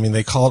because,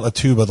 they call it a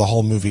tuba the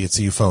whole movie. It's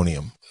a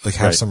euphonium. Like,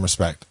 have some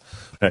respect.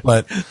 Right.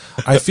 But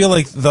I feel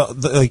like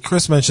like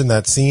Chris mentioned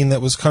that scene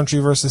that was country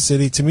versus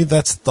city. To me,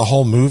 that's the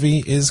whole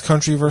movie is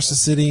country versus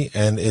city.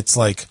 And it's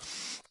like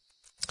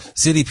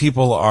city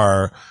people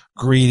are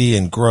greedy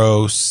and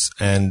gross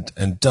and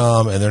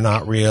dumb and they're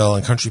not real,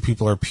 and country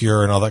people are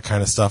pure and all that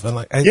kind of stuff. And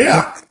like,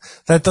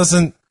 that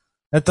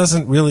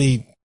doesn't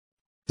really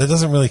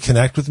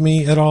connect with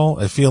me at all.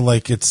 I feel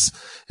like it's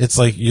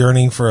like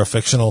yearning for a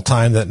fictional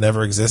time that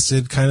never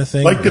existed kind of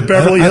thing. Like the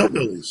Beverly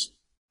Hillbillies.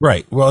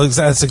 Right. Well,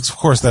 of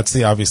course, that's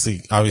the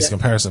obvious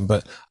comparison,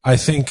 but I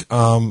think,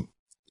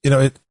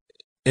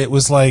 it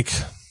was like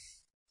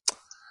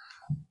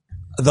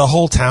the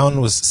whole town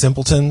was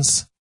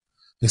simpletons,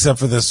 except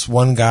for this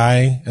one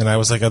guy. And I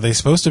was like, are they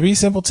supposed to be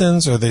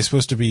simpletons or are they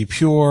supposed to be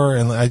pure?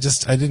 And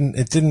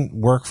it didn't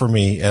work for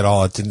me at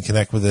all. It didn't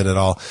connect with it at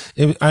all.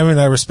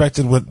 I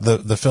respected what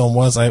the film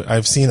was.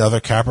 I've seen other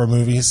Capra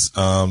movies.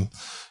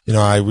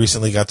 I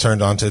recently got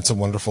turned on to It's a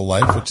Wonderful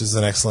Life, which is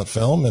an excellent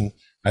film. And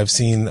I've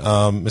seen,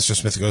 Mr.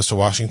 Smith Goes to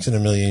Washington a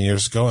million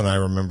years ago, and I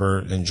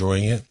remember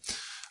enjoying it.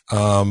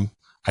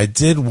 I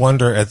did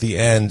wonder at the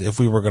end if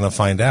we were going to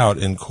find out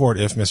in court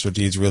if Mr.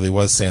 Deeds really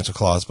was Santa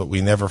Claus, but we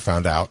never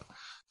found out.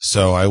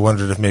 So I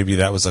wondered if maybe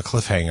that was a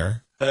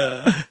cliffhanger.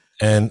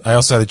 And I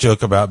also had a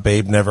joke about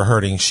Babe never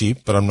hurting sheep,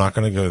 but I'm not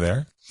going to go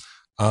there.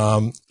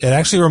 It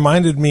actually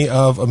reminded me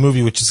of a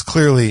movie which is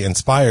clearly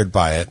inspired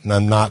by it, and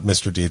I'm not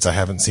Mr. Deeds. I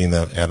haven't seen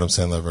the Adam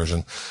Sandler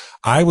version.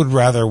 I would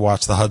rather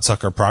watch The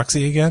Hudsucker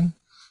Proxy again,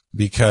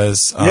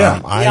 because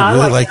I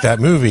really like that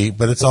movie,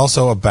 but it's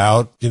also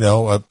about,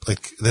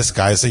 like this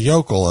guy's a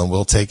yokel and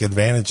we'll take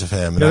advantage of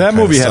him. And that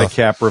movie had a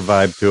Capra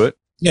vibe to it.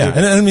 Yeah.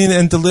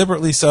 And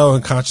deliberately so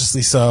and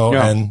consciously so.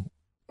 Yeah. And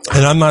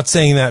I'm not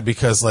saying that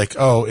because like,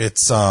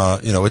 it's,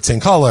 it's in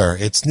color,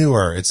 it's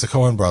newer, it's the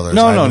Coen brothers.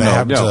 No. I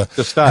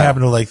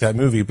happen to like that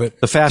movie, but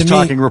the fast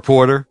talking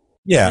reporter.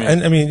 Yeah.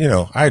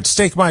 And I'd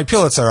stake my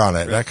Pulitzer on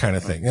it, that kind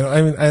of thing.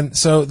 And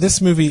so this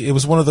movie, it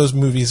was one of those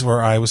movies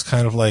where I was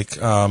kind of like,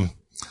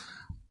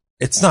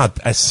 it's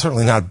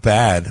certainly not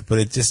bad, but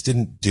it just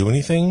didn't do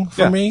anything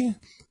for me.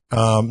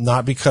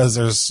 Not because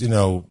there's,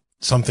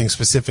 something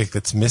specific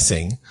that's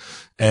missing.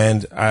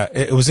 And,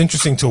 it was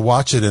interesting to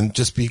watch it and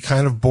just be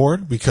kind of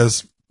bored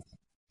because,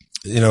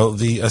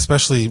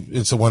 especially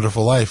It's a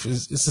Wonderful Life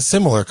it's a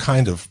similar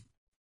kind of,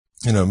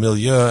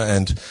 milieu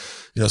and,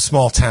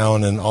 small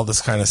town and all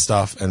this kind of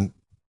stuff. And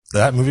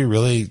that movie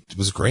really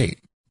was great.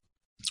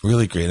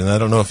 Really great. And I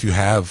don't know if you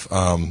have,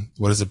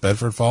 what is it?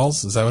 Bedford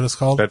Falls? Is that what it's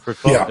called? Bedford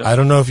Falls. Yeah. I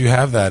don't know if you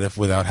have that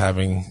without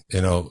having,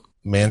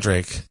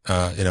 Mandrake,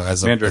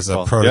 as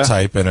a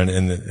prototype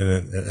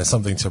and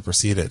something to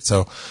precede it.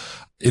 So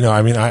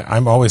I mean,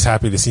 I'm always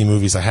happy to see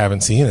movies I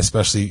haven't seen,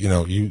 especially,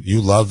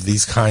 you love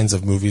these kinds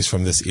of movies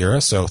from this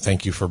era. So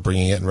thank you for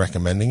bringing it and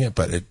recommending it.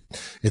 But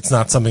it's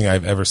not something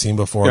I've ever seen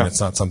before, and it's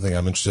not something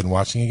I'm interested in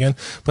watching again.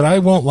 But I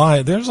won't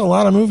lie. There's a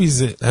lot of movies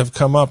that have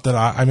come up that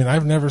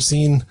I've never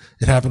seen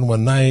It Happened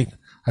One Night.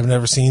 I've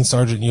never seen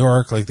Sergeant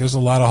York. Like, there's a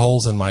lot of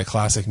holes in my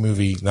classic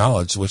movie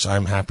knowledge, which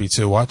I'm happy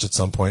to watch at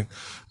some point.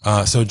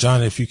 So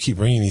John, if you keep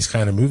bringing these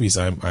kind of movies,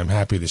 I'm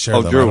happy to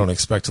share them. Drew, I don't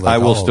expect to. Like I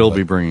will all still of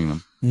them, be bringing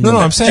them. No,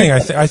 I'm saying I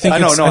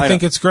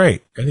think it's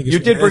great. I think you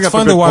did bring it's up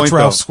fun a good to watch point,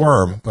 Ralph though.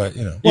 squirm, but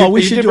Well, we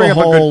you should did do bring a up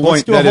a good whole, let's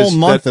point. do a That whole is-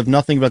 month that- of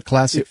nothing but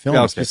classic films,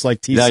 Okay. just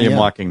like TCM. Now you're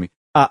mocking me.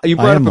 You I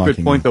brought am up a good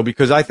mocking point, you. though,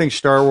 because I think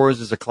Star Wars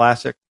is a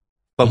classic.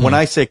 But when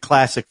I say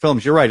classic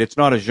films, you're right. It's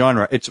not a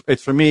genre. It's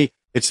for me,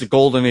 it's the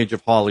golden age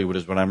of Hollywood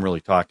is what I'm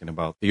really talking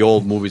about. The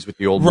old movies with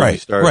the old movie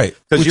stars. Right.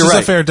 Because Which you're is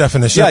right. a fair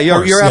definition. Yeah,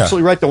 of you're course,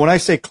 absolutely right, though. When I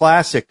say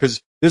classic,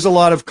 because there's a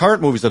lot of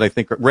current movies that I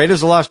think Raiders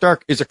of the Lost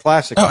Ark is a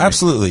classic. Oh, to me.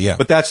 absolutely, yeah.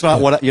 But that's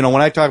not what, when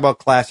I talk about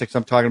classics,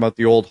 I'm talking about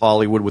the old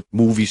Hollywood with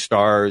movie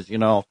stars,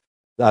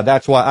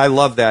 that's why I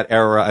love that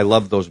era. I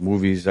love those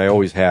movies. I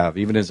always have.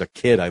 Even as a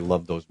kid, I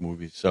loved those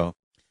movies. So.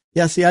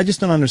 Yeah, see, I just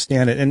don't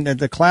understand it. And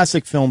the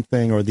classic film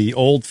thing or the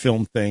old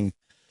film thing,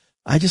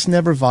 I just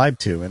never vibe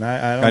to, and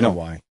I don't know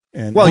why.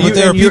 And Well, but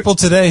there are people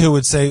today who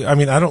would say, I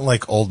don't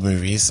like old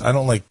movies. I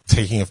don't like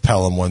Taking of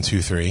Pelham 1,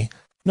 2, 3.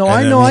 No, And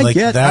I know, I like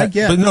get.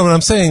 But no, what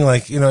I'm saying,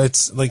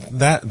 it's like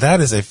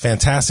that is a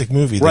fantastic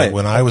movie that Right.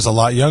 when I was a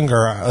lot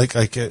younger,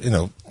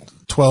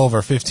 12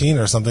 or 15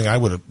 or something, I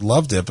would have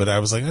loved it, but I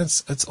was like,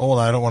 it's old.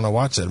 I don't want to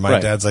watch it. My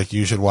Right. dad's like,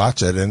 you should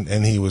watch it.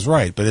 And he was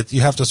right. But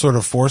you have to sort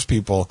of force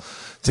people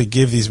to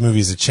give these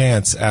movies a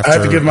chance after I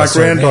have to give my a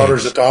certain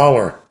granddaughters age.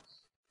 $1.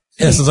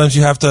 Yeah, sometimes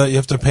you have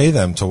to pay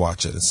them to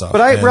watch it and stuff.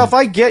 But Ralph,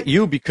 I get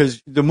you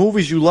because the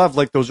movies you love,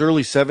 like those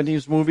early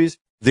 70s movies,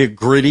 they're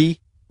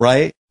gritty,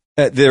 right?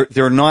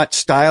 They're not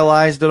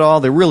stylized at all.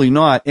 They're really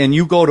not. And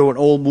you go to an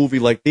old movie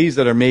like these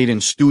that are made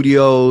in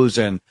studios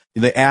and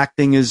the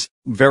acting is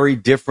very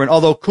different.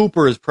 Although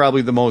Cooper is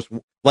probably the most,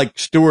 like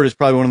Stewart is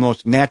probably one of the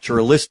most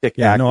naturalistic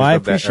actors no, I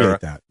of that appreciate era.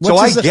 that. So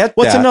I get that.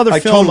 What's another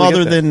I film totally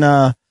other get that.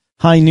 than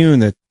High Noon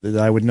that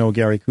I would know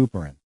Gary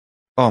Cooper in?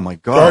 Oh my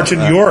God.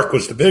 Sergeant York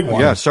was the big one.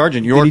 Yeah,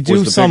 Sergeant York. Did he do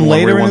was the some big one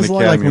where later he in won his the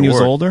life, like Academy when he was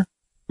Award. older?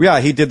 Yeah,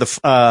 he did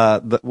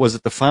was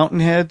it the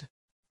Fountainhead?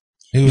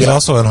 He was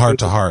also in Heart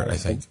to Heart, I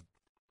think.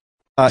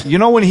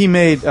 When he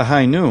made A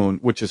High Noon,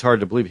 which is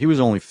hard to believe, he was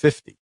only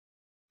 50.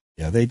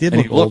 Yeah, they did And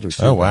look he looked- older.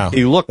 Too. Oh, wow.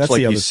 He looks That's like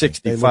the other he's thing.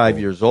 They look 65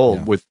 old. years old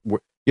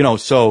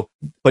Yeah.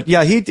 but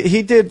yeah, he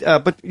did,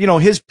 but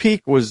his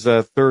peak was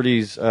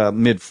 30s,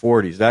 mid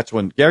 40s. That's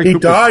when Gary He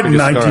Cooper's died in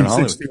biggest star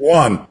Hollywood.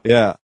 1961.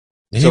 Yeah.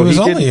 He So was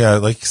he did- only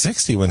like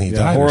 60 when he Yeah,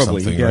 died or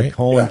horribly. something, He had right?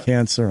 colon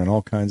cancer and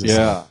all kinds of Yeah.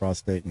 stuff,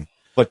 prostate. And,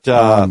 But,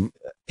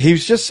 he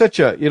was just such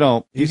a,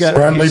 he's got-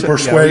 Friendly he's-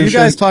 persuasion. you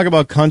guys talk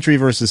about country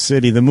versus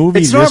city. The movie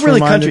It's just not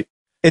really reminded- country.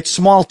 It's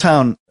small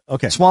town.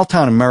 Okay. Small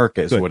town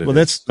America is Good. what it well,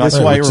 is. that's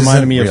Not- why it which reminded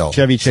isn't me real, of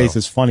Chevy so.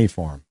 Chase's Funny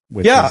Farm.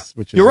 Which Yeah,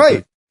 which is you're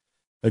right.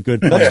 A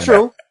good That's plan.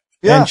 true.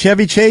 Yeah. And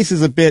Chevy Chase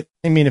is a bit.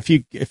 I mean, if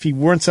he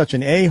weren't such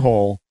an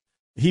a-hole,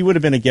 he would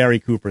have been a Gary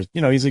Cooper.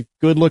 He's a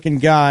good-looking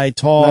guy,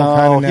 tall, No,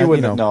 kind of. he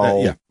wouldn't.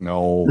 yeah.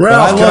 No.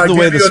 Ralph, I can love I the way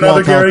give the you small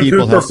another town Gary people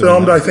Cooper have to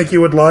film know. I think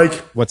you would like?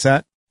 What's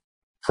that?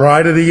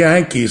 Pride of the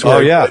Yankees. Oh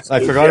where- yeah,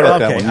 I forgot about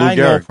that Okay, one. Lou I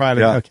know. Gehrig. Pride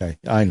Yeah. Okay,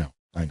 I know.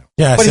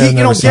 Yeah, But see, I've he-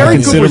 never seen Gary it.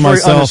 Cooper Consider was very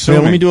myself.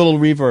 unassuming. Let me do a little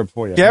reverb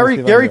for you.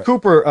 Gary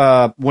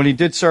Cooper, when he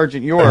did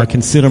Sergeant I York,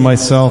 consider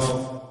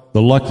myself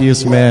the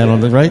luckiest man on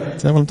the right.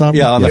 Is that what I'm talking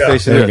yeah, on about? the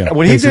face of there it. you go.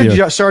 When he Face of did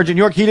the earth. Sergeant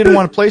York, he didn't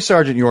want to play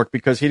Sergeant York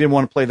because he didn't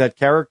want to play that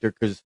character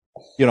because,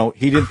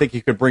 he didn't think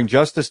he could bring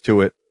justice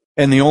to it.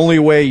 And the only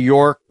way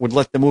York would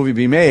let the movie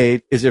be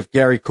made is if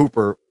Gary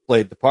Cooper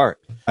played the part.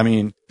 I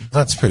mean,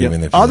 That's pretty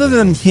manipulative. Other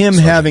than him Sergeant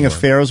having York.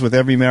 affairs with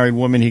every married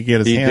woman he could get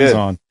his He hands did.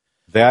 on,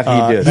 that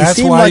he did. he That's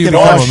seemed why like you an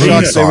become odd a movie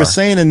shucks. They were star.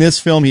 saying in this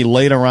film he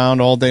laid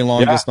around all day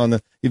long, Yeah. just on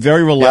the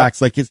very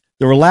relaxed. Like the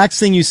relaxed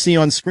thing you see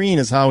on screen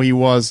is how he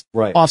was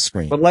Right. off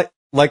screen. But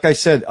like I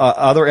said,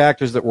 other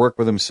actors that work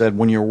with him said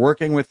when you're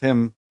working with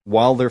him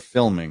while they're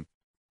filming,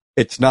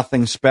 it's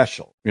nothing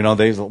special.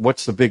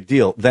 What's the big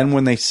deal? Then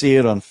when they see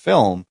it on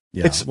film,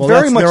 Yeah. it's Well,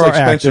 very that's- much there like are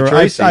Spencer actor-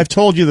 Tracy. I've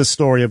told you the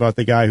story about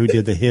the guy who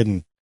did The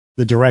Hidden,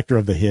 the director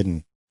of The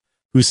Hidden,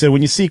 who said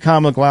when you see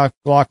Kyle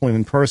MacLachlan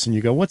in person,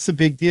 you go, "What's the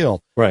big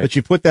deal?" Right. But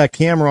you put that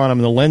camera on him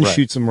and the lens Right.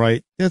 shoots him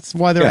right. That's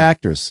why they're Yeah.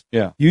 actors.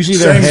 Yeah. Usually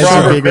their Same heads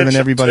are Robert bigger than Mitchum,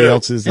 everybody too.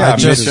 else's. Yeah,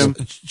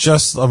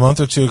 Just a month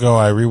or two ago,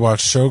 I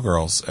rewatched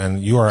Showgirls,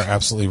 and you are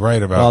absolutely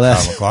right about Well,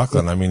 that's- Kyle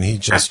MacLachlan. I mean, he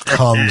just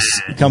comes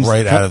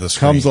right out of the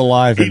screen. comes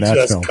alive in He that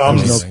just film.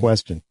 comes. There's no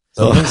question.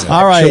 Amazing.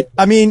 All right.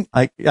 I mean,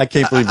 I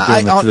can't believe you're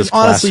doing this to this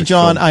honestly, classic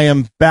John, film. I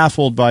am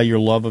baffled by your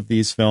love of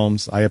these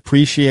films. I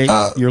appreciate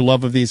your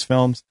love of these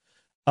films.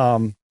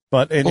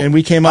 and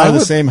we came out of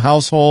the same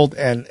household,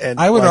 and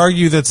I would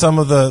argue that some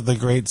of the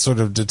great sort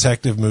of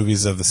detective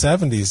movies of the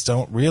 70s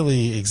don't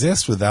really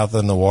exist without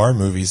the noir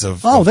movies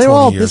of they're 20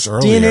 all years this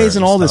earlier DNAs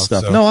and all this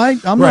stuff. So, no, I'm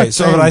right. not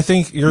So, saying, but I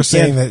think you're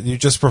saying can't- that you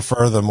just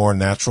prefer the more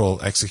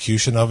natural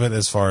execution of it,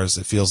 as far as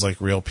it feels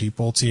like real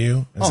people to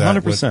you. Is that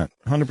 100%,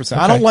 100%.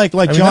 I Okay. don't like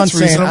I mean, John's that's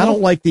saying. I reasonable.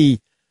 don't like the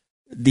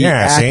Yeah,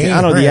 acting. see?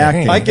 I don't know the Right,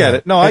 acting. right. I get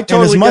it. No, I And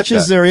totally as get much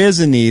as that. there is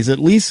in these, at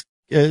least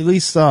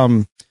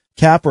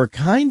Capra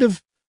kind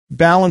of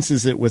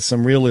balances it with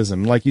some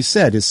realism, like you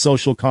said, his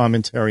social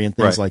commentary and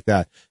things Right. like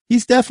that.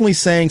 He's definitely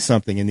saying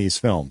something in these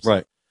films,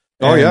 Right.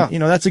 Oh, And, yeah. you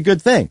know, that's a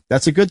good thing.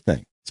 That's a good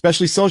thing,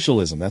 especially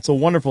socialism. That's a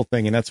wonderful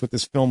thing, and that's what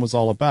this film was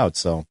all about.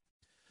 So,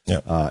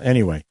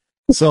 anyway,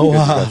 so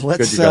Good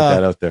let's you got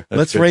that out there. That's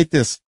let's good. rate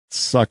this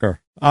sucker.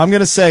 I'll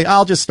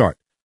just start.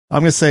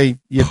 I'm gonna say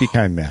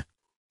yippee-ki-meh.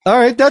 All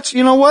right. That's,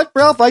 you know what,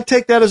 Ralph? I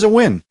take that as a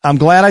win. I'm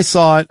glad I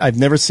saw it. I've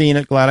never seen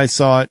it. Glad I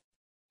saw it.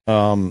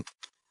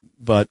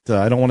 But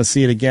I don't want to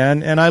see it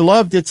again. And I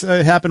loved it.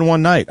 It happened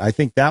one night. I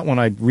think that one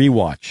I'd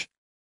rewatch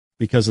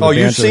because of the Oh,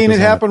 you've banter that seen goes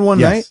it on happen one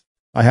Yes. night?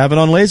 I have it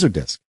on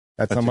Laserdisc.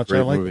 That's how a much I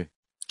great like movie. it.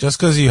 Just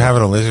because you have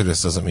it on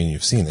Laserdisc doesn't mean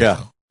you've seen it. Yeah.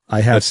 Though.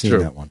 I have That's seen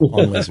true. that one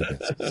on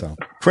Laserdisc. So,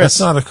 That's Chris,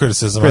 not a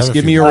criticism. Chris, I have a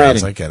give few me your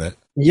problems. rating. I get it.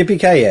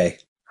 Yippee-ki-yay.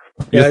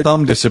 Your Yeah,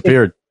 thumb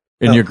disappeared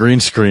in your green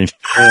screen.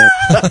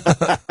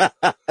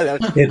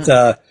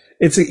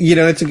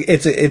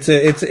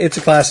 It's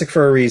a classic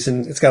for a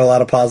reason. It's got a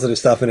lot of positive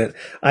stuff in it.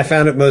 I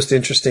found it most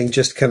interesting,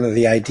 just kind of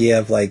the idea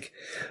of like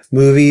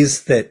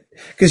movies that,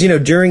 because,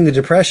 during the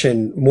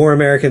Depression, more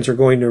Americans were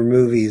going to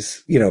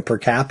movies, per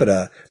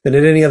capita than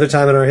at any other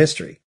time in our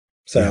history.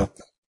 So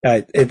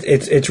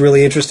it's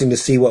really interesting to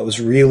see what was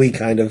really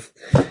kind of,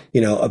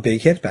 a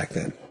big hit back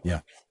then.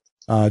 yeah.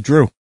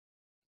 Drew,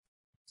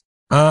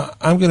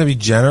 I'm going to be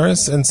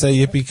generous and say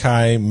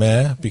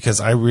yippee-ki-meh, because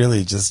I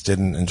really just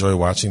didn't enjoy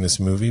watching this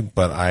movie,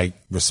 but I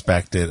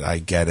respect it. I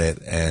get it.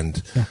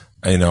 And,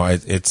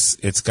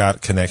 it's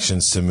got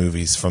connections to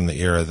movies from the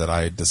era that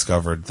I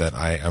discovered that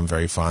I am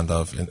very fond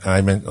of. And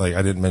I meant, like,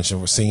 I didn't mention,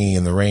 we're Singing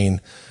in the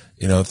Rain,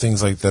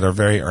 things like that are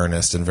very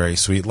earnest and very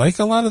sweet, like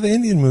a lot of the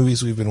Indian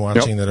movies we've been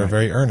watching that are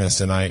very earnest,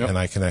 and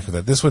I connect with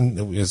it. This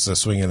one is a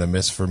swing and a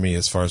miss for me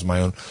as far as my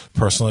own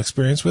personal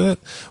experience with it,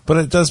 but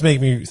it does make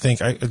me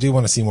think I do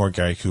want to see more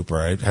Gary Cooper.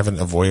 I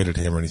haven't avoided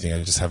him or anything.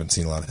 I just haven't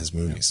seen a lot of his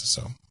movies,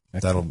 so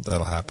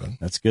that'll happen.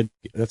 that's good.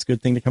 That's a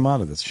good thing to come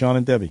out of this. Sean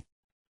and Debbie.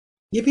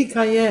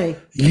 Yippee-ki-yay.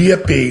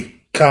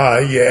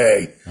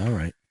 Yippee-ki-yay. All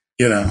right.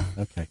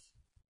 Okay.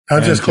 I'm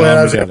And just glad John,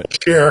 I was we able got to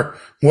share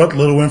what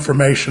little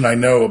information I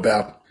know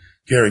about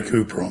Gary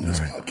Cooper on this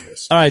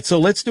podcast. All right. So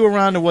let's do a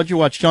round of what you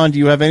watched. John, do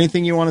you have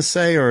anything you want to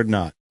say or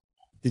not?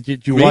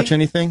 Did you Me? watch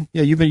anything?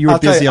 Yeah, you were I'll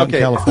tell busy you, out in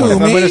okay. California. I'm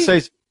going to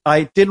say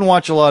I didn't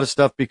watch a lot of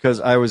stuff because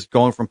I was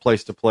going from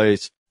place to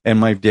place, and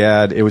my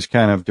dad, it was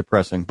kind of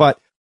depressing. But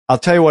I'll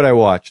tell you what I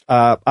watched.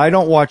 I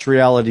don't watch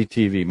reality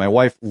TV. My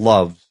wife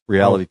loves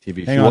reality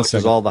TV. hang She on a watches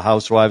second. all the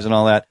Housewives and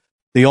all that.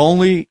 The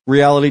only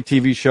reality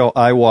TV show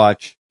I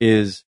watch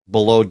is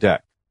Below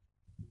Deck.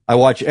 I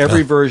watch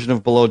every version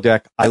of Below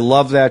Deck. I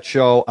love that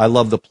show. I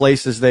love the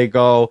places they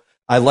go.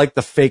 I like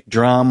the fake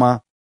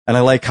drama, and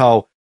I like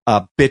how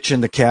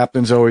bitchin' the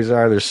captains always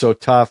are. They're so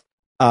tough.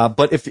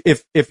 But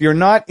if you're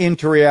not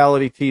into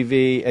reality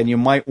TV and you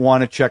might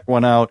want to check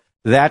one out,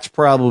 that's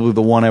probably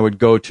the one I would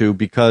go to,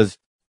 because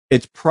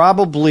it's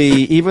probably,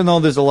 even though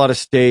there's a lot of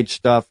stage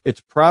stuff,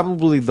 it's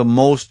probably the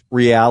most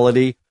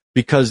reality,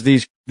 because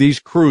these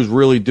crews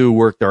really do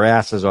work their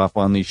asses off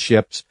on these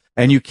ships,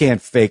 and you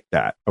can't fake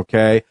that.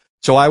 Okay.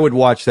 So I would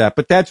watch that,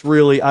 but that's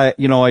really, I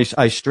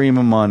stream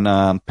them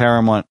on,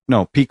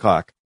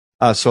 Peacock.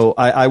 So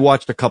I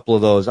watched a couple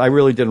of those. I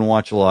really didn't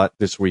watch a lot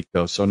this week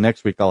though. So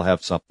next week I'll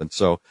have something.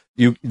 So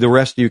the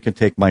rest of you can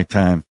take my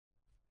time.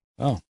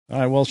 Oh, all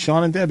right. Well,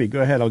 Sean and Debbie,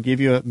 go ahead. I'll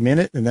give you a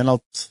minute, and then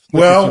I'll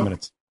split Well, 2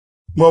 minutes.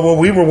 Well, what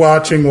we were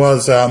watching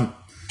was on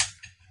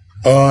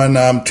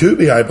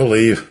Tubi, I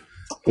believe,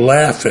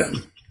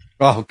 Laughing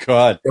Oh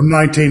God. from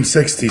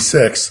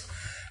 1966.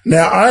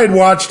 Now, I had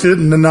watched it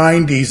in the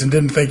 90s and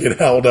didn't think it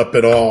held up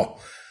at all.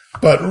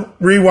 But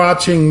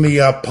rewatching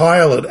the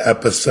pilot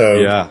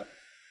episode, Yeah.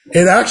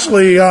 it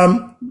actually,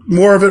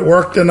 more of it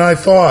worked than I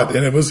thought.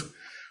 And it was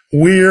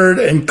weird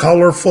and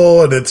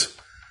colorful, and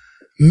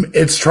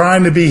it's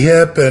trying to be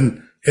hip,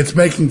 and it's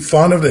making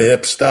fun of the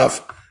hip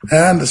stuff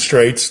and the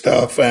straight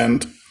stuff.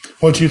 And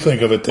what do you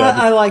think of it, Debbie?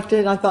 I liked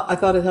it. I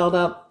thought it held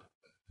up.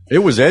 It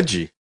was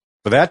edgy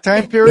for that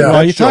time period. Yeah. that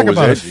Well, you show talk was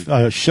about edgy.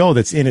 a show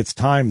that's in its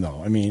time,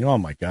 though. I mean, oh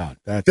my God,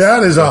 That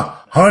is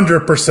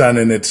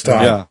 100% in its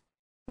time. Yeah.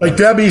 Like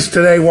Debbie's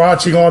today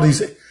watching all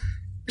these.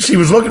 She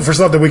was looking for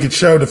something we could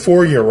show the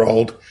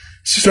 4-year-old.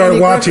 She started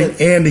Andy watching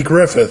Griffith. Andy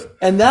Griffith.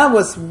 And that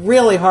was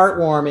really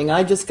heartwarming.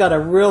 I just got a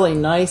really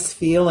nice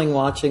feeling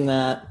watching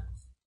that.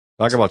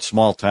 Talk about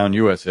small town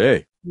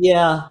USA.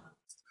 Yeah.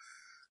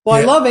 Well,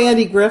 I Yeah. love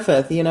Andy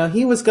Griffith.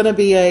 He was going to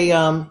be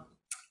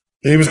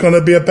He was going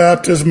to be a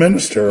Baptist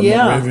minister.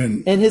 yeah.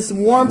 Even And his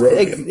warmth,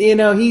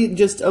 Rogan. he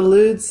just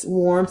eludes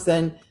warmth.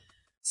 And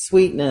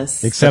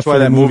sweetness. Except That's why for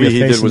the that movie he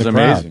Face did in was the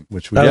Crowd, amazing.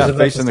 which we I was Yeah, about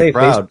Face to in say, the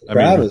Crowd. Face in the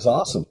Crowd mean, is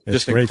awesome.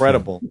 just great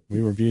incredible. film. We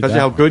reviewed Because that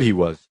of how one. good he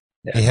was.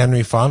 He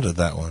Henry founded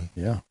that one.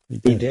 Yeah, He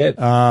did.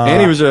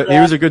 And he was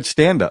a good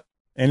stand-up.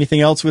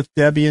 Anything else with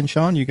Debbie and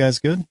Sean? You guys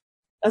good?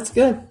 That's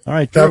good. All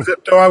right, That Drew. was it.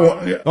 Oh, I want,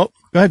 Oh,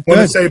 go ahead. Go want to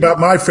ahead. say about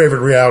my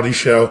favorite reality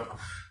show,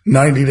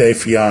 90 Day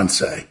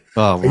Fiance.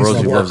 Oh,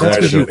 Rosie loves That's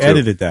that because show you too.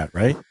 edited that,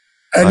 right?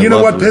 And I you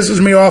know love what it.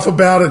 pisses me off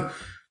about it?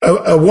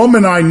 A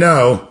woman I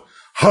know,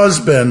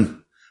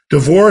 husband,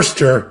 divorced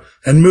her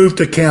and moved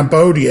to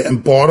Cambodia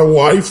and bought a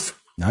wife.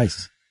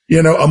 Nice.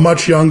 You know, a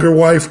much younger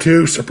wife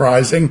too,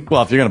 surprising.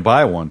 Well, if you're going to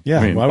buy one, Yeah,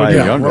 I mean, why buy would a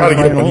you- younger why would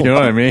one. you buy an You know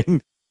what I mean?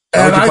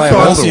 And would you I buy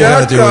thought older? You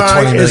that gotta do it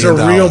guy $20 is a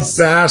million. real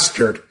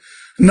bastard.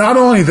 Not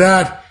only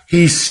that,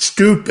 he's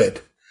stupid.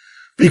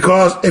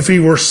 Because if he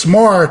were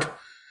smart,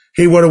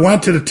 he would have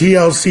went to the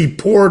TLC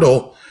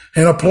portal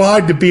and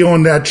applied to be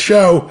on that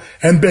show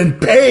and been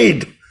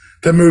paid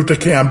to move to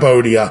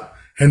Cambodia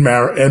and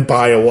marry and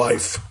buy a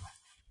wife.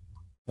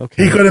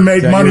 Okay. He could have made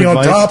Is that money your on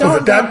advice? top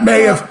of it. That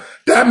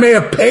may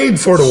have paid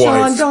for the Sean,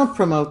 wife. don't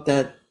promote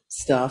that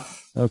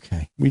stuff.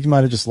 Okay. We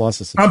might have just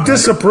lost us. I'm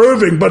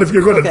disapproving, but if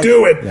you're going to Okay.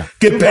 do it, Yeah.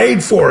 get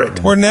paid for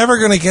it. We're never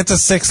going to get to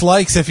 6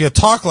 likes if you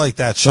talk like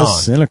that, So Sean.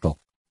 cynical.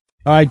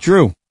 All right,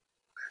 Drew.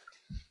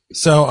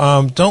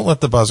 So, don't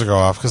let the buzzer go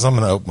off because I'm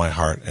going to open my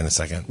heart in a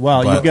second.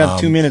 Well, But, you've got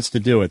 2 minutes to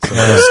do it. So.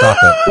 No, stop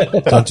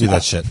it. Don't do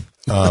that shit.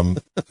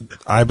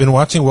 I've been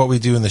watching What We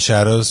Do in the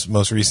Shadows,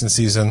 most recent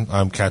season.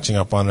 I'm catching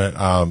up on it.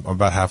 I'm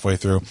about halfway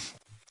through.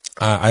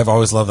 I've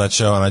always loved that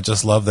show, and I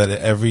just love that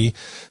every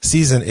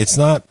season it's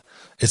not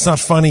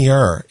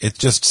funnier. It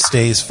just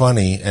stays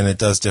funny, and it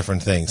does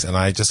different things. And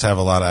I just have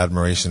a lot of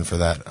admiration for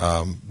that,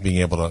 being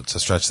able to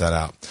stretch that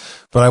out.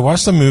 But I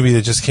watched a movie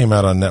that just came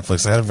out on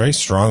Netflix. I had a very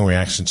strong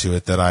reaction to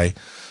it that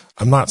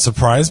I'm not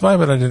surprised by,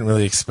 but I didn't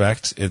really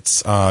expect.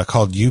 It's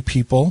called You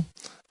People.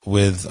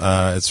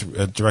 It's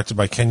directed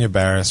by Kenya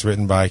Barris,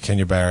 written by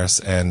Kenya Barris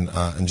and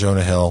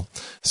Jonah Hill,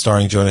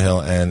 starring Jonah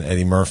Hill and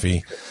Eddie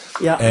Murphy.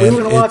 Yeah, And we were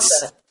going to watch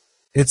that.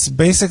 It's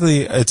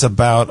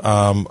about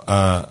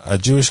a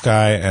Jewish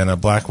guy and a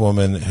black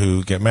woman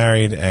who get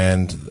married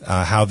and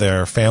how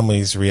their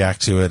families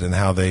react to it and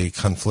how they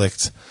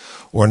conflict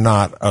or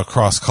not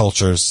across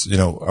cultures,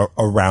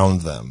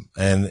 around them.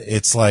 And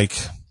it's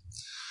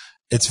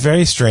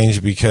very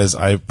strange because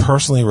I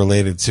personally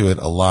related to it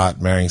a lot,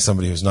 marrying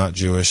somebody who's not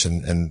Jewish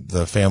and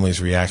the family's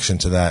reaction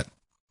to that.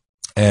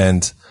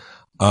 And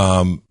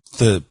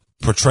the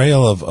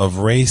portrayal of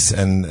race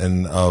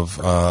and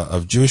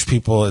of Jewish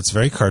people, it's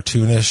very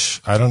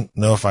cartoonish. I don't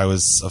know if I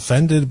was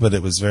offended, but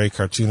it was very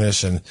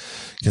cartoonish and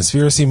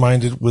conspiracy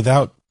minded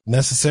without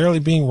necessarily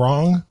being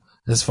wrong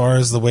as far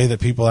as the way that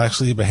people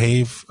actually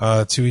behave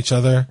to each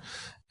other.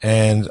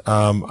 And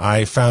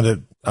I found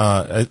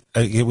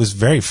it was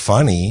very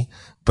funny,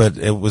 but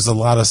it was a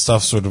lot of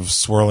stuff sort of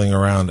swirling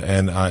around,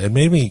 and it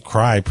made me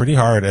cry pretty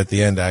hard at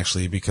the end,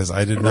 actually, because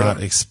I did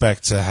not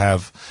expect to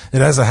have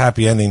it has a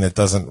happy ending that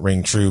doesn't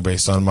ring true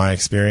based on my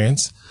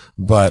experience,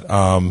 but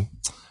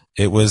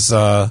it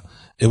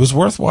was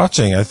worth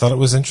watching. I thought it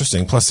was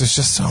interesting. Plus, there's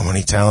just so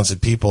many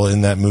talented people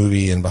in that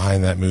movie and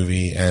behind that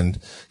movie, and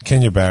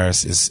Kenya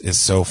Barris is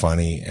so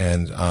funny.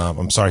 And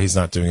I'm sorry he's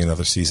not doing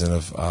another season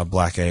of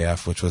Black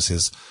AF, which was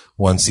his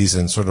one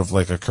season, sort of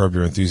like a Curb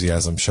Your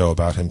Enthusiasm show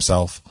about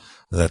himself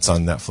that's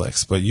on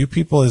Netflix. But You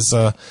People is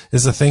a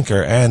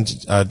thinker, and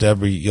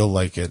Debbie, you'll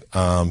like it.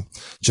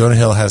 Jonah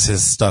Hill has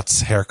his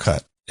Stutz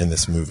haircut in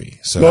this movie.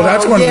 So Well,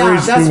 that's one of the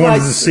reasons that's we why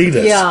wanted to see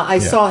this. Yeah, I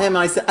saw him.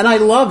 And I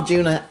love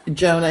Jonah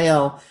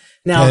Hill.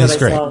 Now Yeah, that he's I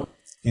great. saw him.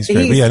 He's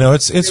great. But yeah, no,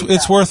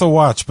 it's worth a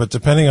watch, but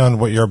depending on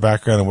what your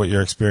background and what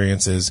your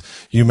experience is,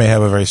 you may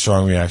have a very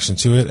strong reaction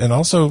to it. And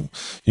also,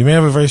 you may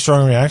have a very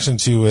strong reaction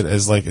to it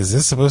as is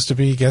this supposed to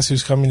be Guess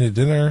Who's Coming to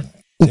Dinner?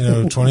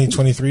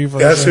 2023 version?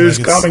 Guess who's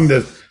coming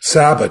to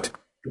Sabbath?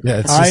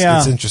 Yeah,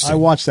 it's interesting. I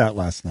watched that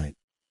last night.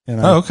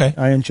 And okay.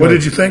 I enjoyed What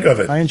did you think of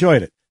it? I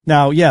enjoyed it.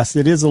 Now, yes,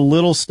 it is a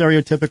little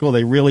stereotypical.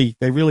 They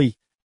really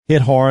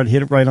hit hard,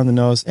 hit it right on the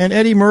nose. And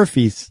Eddie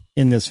Murphy's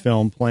in this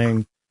film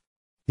playing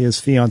his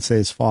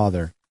fiance's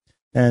father.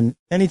 And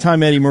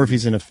anytime Eddie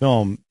Murphy's in a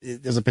film,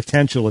 there's a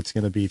potential it's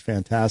going to be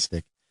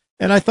fantastic.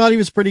 And I thought he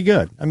was pretty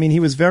good. I mean, he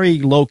was very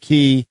low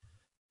key.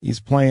 He's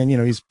playing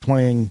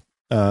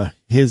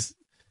his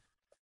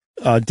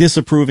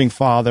disapproving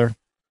father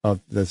of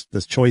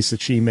this choice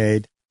that she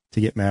made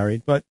to get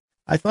married. But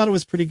I thought it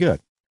was pretty good.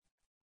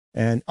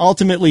 And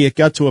ultimately it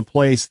got to a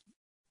place,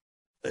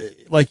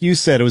 like you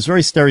said, it was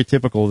very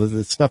stereotypical,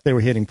 the stuff they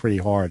were hitting pretty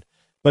hard.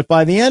 But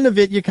by the end of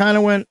it, you kind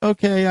of went,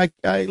 okay,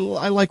 I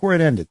like where it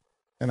ended.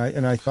 And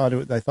I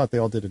thought they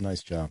all did a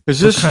nice job.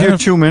 Is this your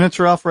 2 minutes,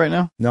 Ralph, right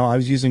now? No, I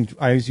was using,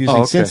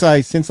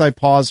 okay. since I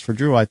paused for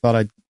Drew, I thought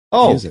I'd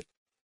use it.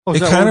 Oh,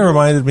 it kind of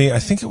reminded me, I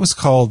think it was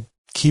called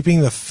Keeping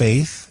the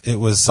Faith. It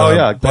was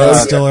Ben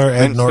Stiller,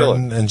 Ed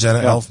Norton, and Jenna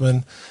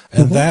Elfman.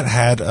 And that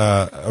had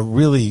a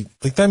really,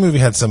 that movie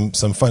had some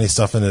funny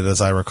stuff in it,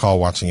 as I recall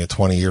watching it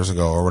 20 years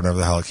ago or whenever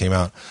the hell it came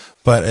out.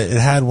 but it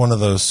had one of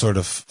those sort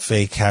of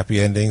fake happy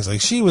endings.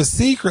 Like she was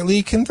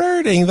secretly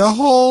converting the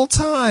whole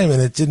time,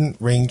 and it didn't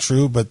ring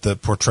true. But the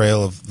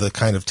portrayal of the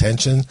kind of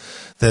tension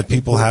that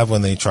people have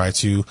when they try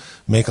to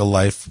make a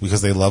life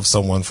because they love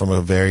someone from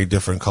a very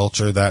different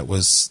culture,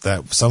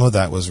 some of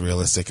that was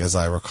realistic as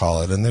I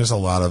recall it. And there's a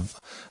lot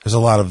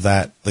of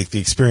that, like the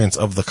experience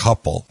of the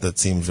couple that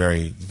seemed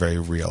very, very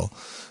real.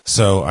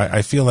 So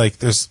I feel like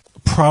there's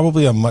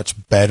probably a much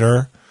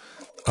better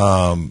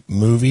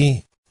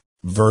movie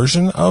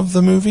version of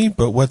the movie,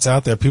 but what's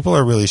out there, people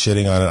are really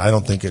shitting on it. I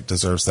don't think it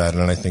deserves that,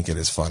 and I think it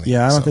is funny.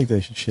 Yeah, I don't think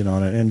they should shit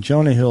on it. And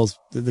Jonah Hill's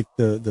the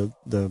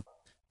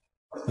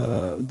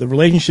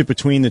relationship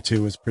between the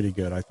two was pretty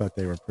good. I thought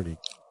they were pretty.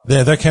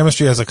 Yeah, their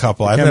chemistry as a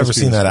couple. I've never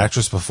seen that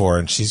actress before,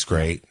 and she's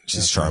great.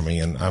 She's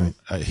charming, and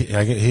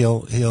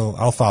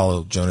I'll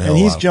follow Jonah Hill.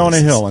 And he's Jonah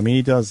Hill. I mean,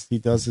 he does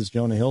his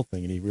Jonah Hill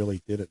thing, and he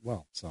really did it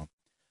well. So.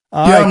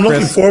 Yeah, I'm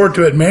looking forward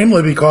to it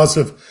mainly because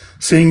of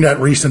seeing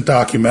that recent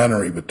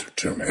documentary with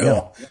Jonah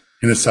Hill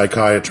and a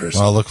psychiatrist.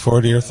 Well, I'll look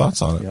forward to your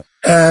thoughts on it. Yep.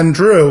 And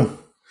Drew,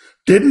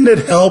 didn't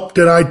it help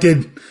that I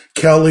did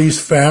Kelly's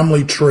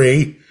family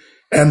tree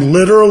and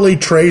literally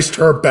traced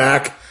her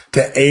back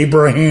to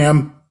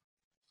Abraham?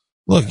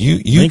 Look,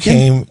 you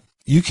came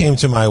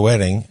to my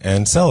wedding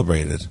and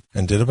celebrated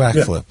and did a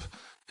backflip. Yeah.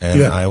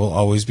 And I will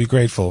always be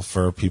grateful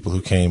for people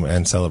who came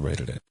and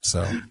celebrated it.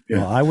 So,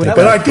 well,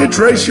 but I did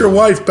trace your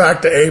wife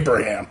back to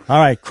Abraham. All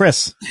right,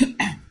 Chris.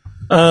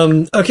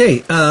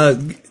 Okay.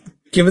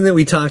 Given that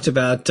we talked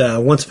about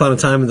Once Upon a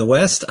Time in the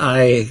West,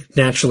 I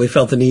naturally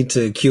felt the need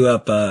to cue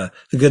up The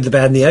Good, the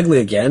Bad, and the Ugly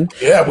again.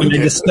 Yeah, we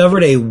did. I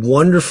discovered a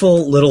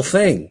wonderful little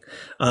thing,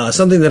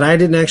 something that I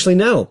didn't actually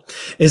know,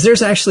 is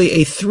there's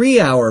actually a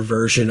 3-hour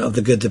version of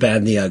The Good, the Bad,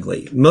 and the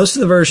Ugly. Most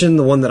of the version,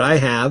 the one that I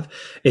have,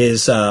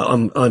 is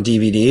on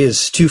DVD,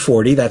 is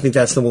 240. I think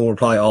that's the one we're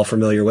probably all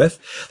familiar with.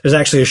 There's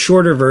actually a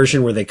shorter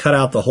version where they cut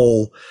out the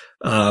whole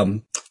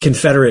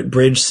Confederate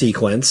bridge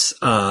sequence.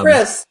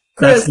 Chris,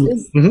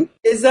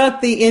 is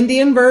that the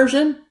Indian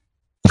version?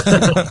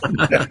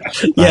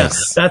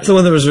 Yes, that's the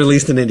one that was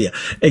released in India.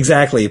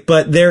 Exactly.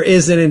 But there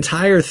is an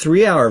entire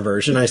 3-hour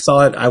version. I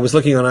saw it. I was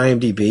looking on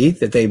IMDb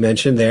that they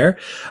mentioned there.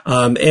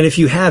 And if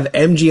you have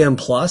MGM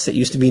Plus, it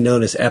used to be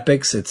known as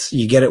Epix.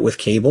 You get it with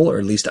cable, or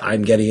at least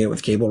I'm getting it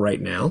with cable right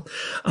now.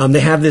 They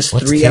have this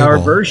 3-hour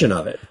version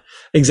of it.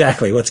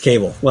 Exactly. What's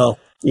cable? Well,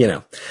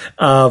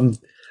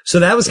 so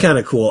that was kind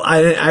of cool.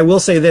 I will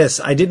say this.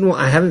 I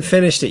haven't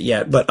finished it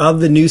yet, but of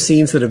the new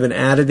scenes that have been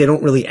added, they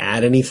don't really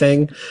add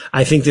anything.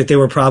 I think that there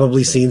were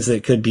probably scenes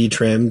that could be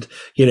trimmed,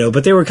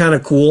 but they were kind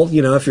of cool,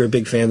 if you're a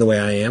big fan the way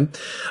I am.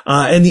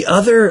 And the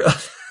other, I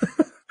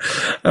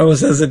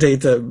almost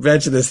hesitate to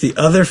mention this, the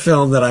other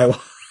film that I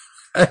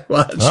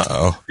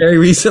watched very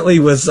recently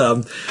was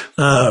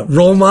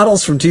Role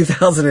Models from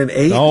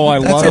 2008. Oh, I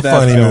love that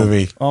funny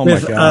movie. Oh my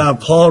god,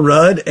 Paul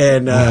Rudd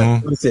and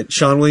what is it,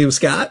 Sean William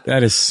Scott?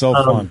 That is so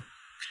fun.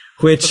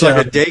 Which it's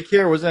like a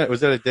daycare? Was that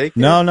a daycare?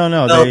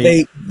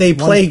 No. They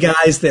play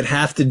guys that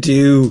have to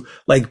do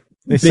like.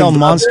 They sell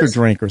Monster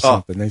Drink or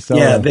something.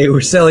 They were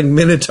selling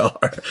Minotaur.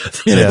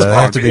 They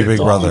have to be Big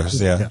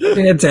Brothers. Yeah.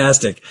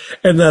 Fantastic.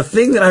 And the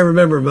thing that I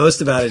remember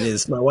most about it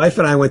is my wife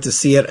and I went to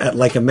see it at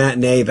like a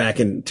matinee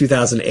back in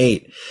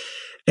 2008.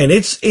 And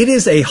it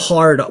is a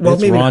hard, well,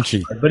 it's maybe raunchy,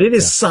 not hard, but it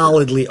is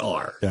solidly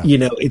R.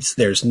 Yeah.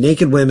 There's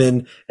naked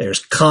women,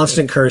 there's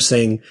constant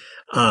cursing,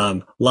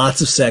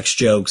 lots of sex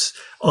jokes,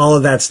 all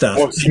of that stuff.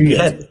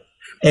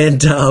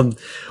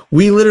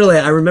 We literally,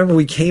 I remember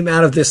we came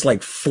out of this like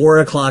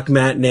 4:00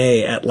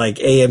 matinee at like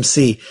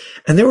AMC,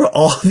 and there were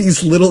all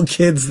these little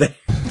kids there.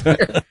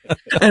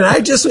 And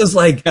I just was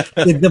like,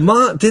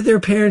 did their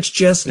parents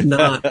just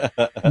not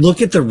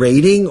look at the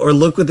rating or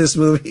look what this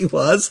movie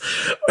was?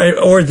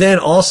 Or then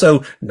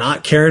also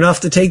not care enough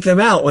to take them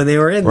out when they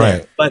were in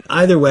there. But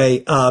either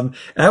way,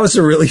 that was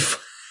a really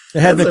fun. They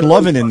had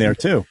McLovin in there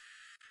too.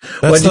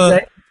 What'd you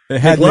say? They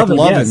had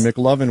McLovin. Yes.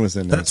 McLovin was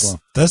in there as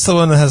well. That's the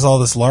one that has all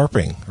this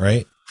LARPing,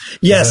 right?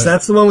 Yes,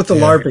 that's the one with the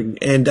LARPing.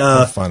 And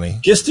funny.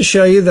 Just to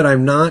show you that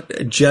I'm not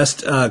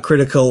just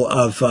critical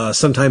of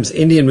sometimes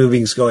Indian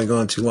movies going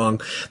on too long,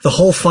 the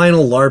whole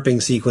final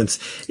LARPing sequence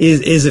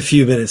is a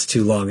few minutes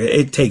too long.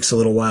 It takes a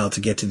little while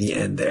to get to the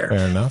end there.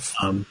 Fair enough.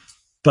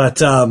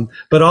 But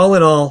all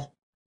in all,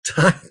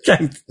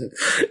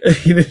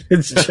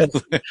 it's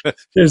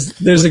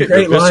just there's a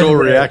great line. Visceral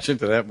reaction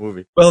to that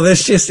movie. Well,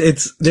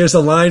 there's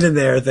a line in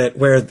there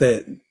where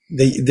the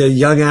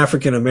young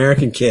African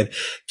American kid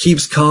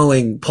keeps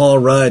calling Paul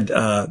Rudd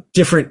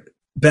different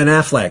Ben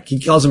Affleck.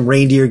 He calls him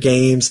Reindeer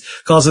Games,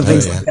 calls him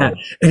things like that.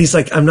 And he's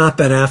like, I'm not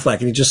Ben Affleck.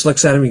 And he just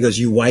looks at him and he goes,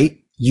 you white?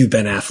 You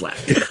Ben Affleck.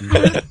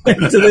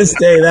 To this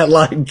day, that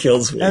line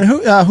kills me. And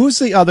who's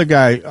the other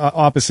guy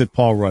opposite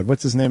Paul Rudd?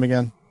 What's his name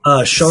again?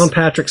 Sean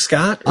Patrick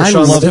Scott. I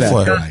love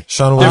that guy.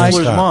 Sean William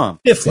Stifler's Scott. mom.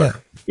 Stifler.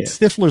 Yeah.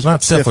 Stifler's not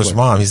Stifler's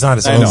mom. He's not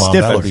his own mom.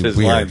 That would be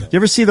weird. Did you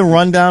ever see The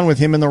Rundown with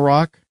him and The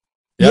Rock?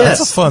 Yes,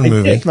 that's a fun I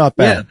movie. did. It's not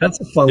bad. Yeah, that's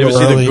a fun You ever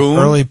little. see The Goon?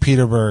 Early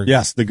Peterberg.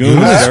 Yes, The Goon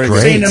Goon is is I very haven't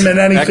great. seen him in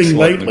anything Excellent,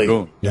 lately.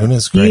 Lagoon. Goon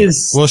is great. He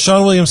is- Well,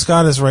 Sean William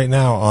Scott is right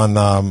now on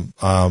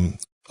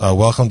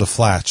Welcome to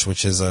Flatch,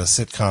 which is a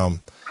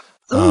sitcom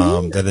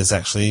that is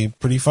actually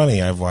pretty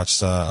funny. I've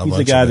watched a He's bunch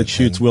the guy of it, that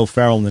shoots and- Will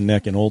Ferrell in the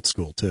neck in Old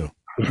School too.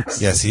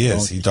 Yes, he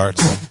is. He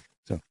darts.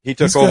 He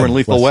took He's over good. in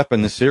Lethal Plus-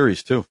 Weapon, the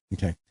series, too.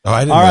 Okay. Oh, I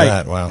didn't All know right.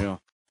 that. Wow.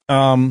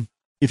 Yeah.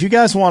 If you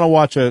guys want to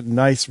watch a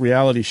nice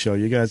reality show,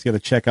 you guys got to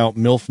check out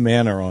MILF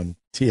Manor on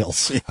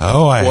TLC.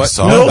 Oh, I What?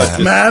 saw Milf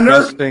that. Manor?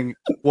 Disgusting.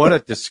 What a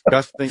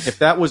disgusting. If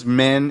that was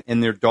men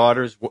and their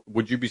daughters,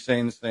 would you be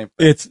saying the same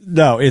thing?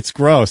 It's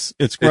gross.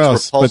 It's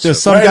gross. But repulsive.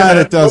 there's some Wait a guy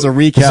minute. that does a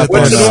recap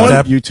What's on it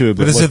on? YouTube.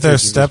 But is it their What-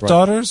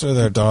 stepdaughters or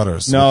their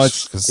daughters? No,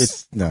 Which- 'cause-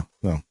 it's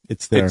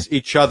it's their. It's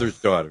each other's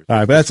daughters. All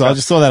right, but that's all. I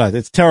just saw that out.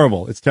 It's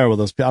terrible. It's terrible.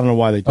 Those I don't know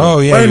why they do. Oh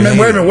it. yeah. Wait a you minute,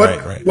 hate wait a it.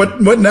 minute. Right.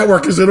 What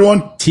network is it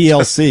on?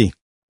 TLC.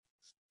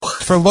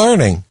 For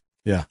learning.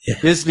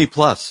 Disney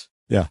Plus.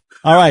 Yeah.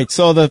 All right.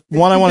 So the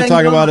one I want to talk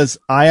Hang on. about is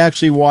I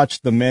actually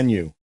watched The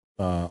Menu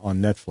on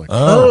Netflix.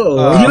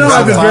 Oh. You know,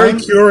 I've been very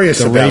Fines? curious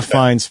The about Ray that.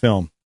 Fiennes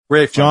film.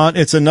 Ray Fiennes. John,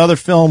 it's another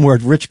film where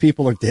rich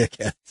people are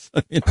dickheads.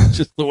 I mean, it's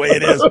just the way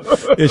it is.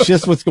 It's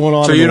just what's going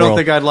on. So in you the don't world.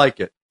 think I'd like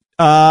it?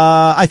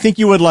 I think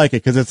you would like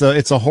it because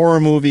it's a horror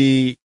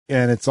movie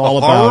and it's all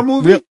about horror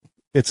movie?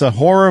 It's a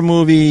horror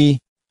movie.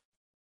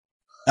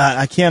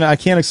 I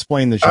can't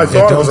explain the I genre.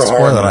 thought it Don't was a spoil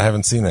horror it. movie. I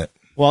haven't seen it.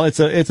 Well,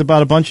 it's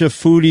about a bunch of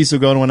foodies who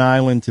go to an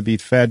island to be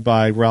fed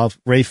by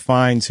Ray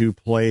Fiennes, who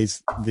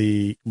plays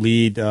the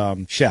lead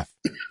chef.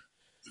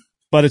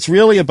 But it's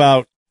really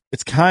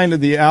it's kind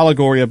of the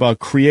allegory about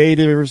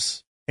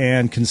creators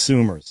and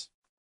consumers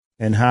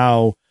and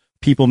how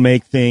people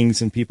make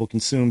things and people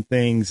consume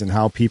things and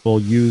how people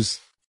use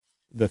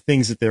the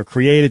things that they're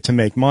created to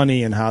make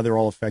money and how they're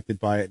all affected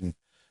by it. And,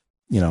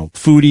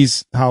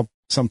 foodies, how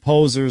some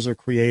posers are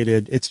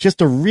created. It's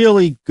just a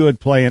really good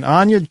play. And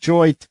Anya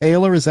Joy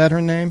Taylor, is that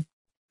her name?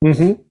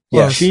 Mm-hmm.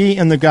 Yeah. Yes. She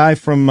and the guy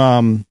from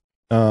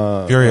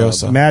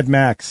Furiosa. Mad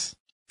Max,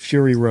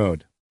 Fury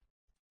Road.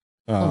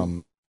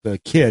 The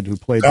kid who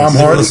played Tom Hardy.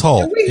 Nicholas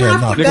Holt. Do we Yeah,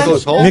 have no. to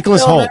Nicholas Holt?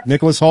 Nicholas Holt.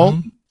 Nicholas Holt.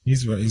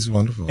 He's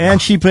wonderful.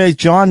 And she plays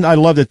John. I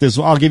loved it.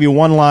 I'll give you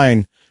one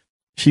line.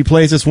 She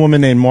plays this woman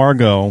named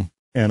Margot,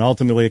 and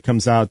ultimately it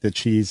comes out that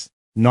she's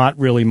not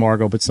really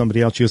Margot, but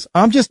somebody else. She goes,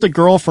 "I'm just a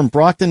girl from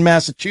Brockton,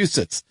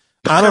 Massachusetts."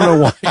 I don't know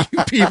why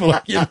you people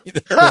are giving me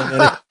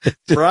that.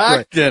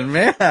 Brockton,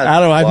 man. I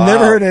don't know. I've Wow.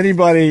 never heard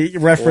anybody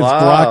reference Wow.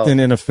 Brockton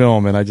in a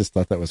film, and I just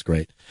thought that was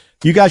great.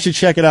 You guys should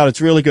check it out.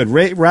 It's really good.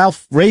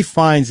 Ray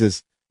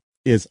Fiennes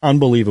is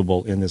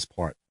unbelievable in this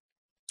part,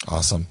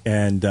 Awesome.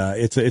 and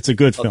it's a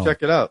good I'll film.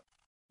 check it out.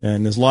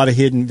 And there's a lot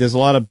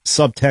of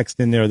subtext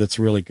in there that's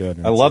really good.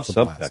 And I love it's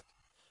a blast. subtext.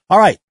 All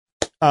right.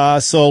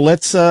 So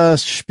let's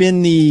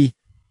spin the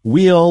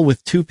wheel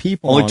with two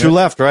people. Only on two it.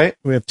 left, right?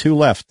 We have two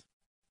left.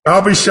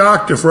 I'll be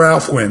shocked if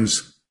Ralph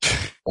wins.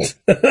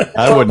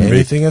 I wouldn't be.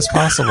 Anything is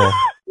possible.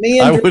 Me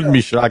I and Drew, wouldn't be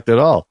shocked at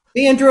all.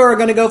 me and Drew are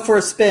going to go for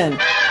a spin.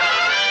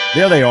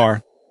 There they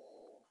are.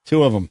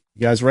 Two of them.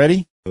 You guys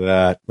ready?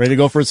 That. Ready to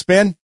go for a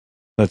spin?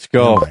 Let's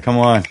go. All right. Come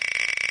on.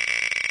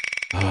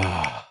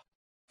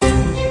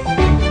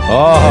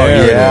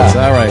 There it yeah. is.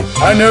 All right.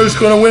 I know who's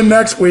going to win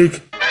next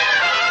week.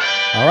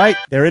 All right.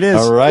 There it is.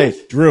 All right.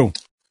 Drew.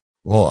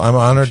 Well, I'm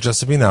honored just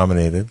to be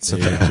nominated, so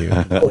thank you.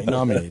 You're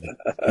nominated.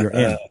 You're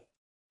in.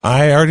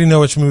 I already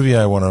know which movie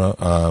I want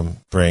to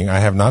bring. I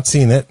have not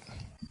seen it.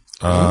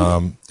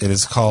 It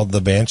is called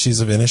The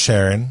Banshees of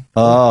Inisherin.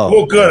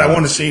 Oh, good. I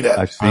want to see that.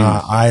 I've seen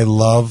I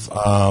love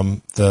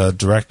the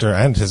director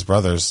and his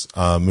brother's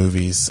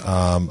movies.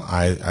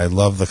 I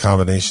love the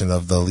combination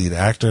of the lead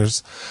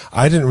actors.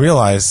 I didn't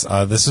realize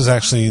this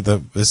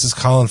is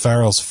Colin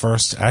Farrell's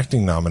first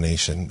acting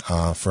nomination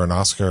for an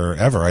Oscar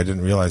ever. I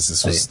didn't realize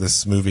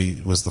this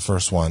movie was the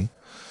first one.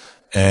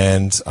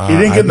 And He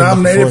didn't get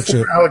nominated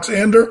for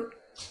Alexander?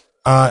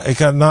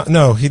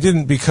 No, he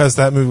didn't, because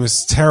that movie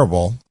was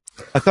terrible.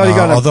 I thought he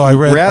got a although I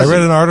read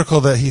Razzie. an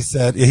article that he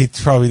said he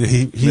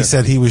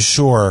said he was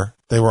sure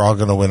they were all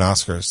going to win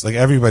Oscars. Like,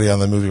 everybody on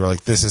the movie were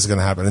like, this is going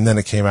to happen. And then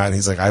it came out and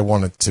he's like, I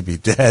want it to be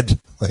dead.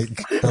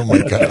 Like, oh my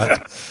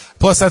God.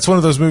 Plus, that's one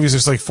of those movies,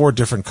 there's like 4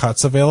 different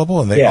cuts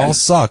available and they all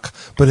suck,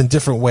 but in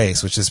different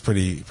ways, which is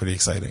pretty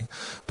exciting.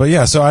 But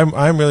yeah, so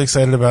I'm really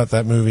excited about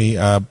that movie,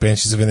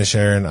 Banshees of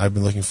Inisherin. I've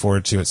been looking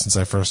forward to it since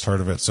I first heard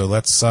of it. So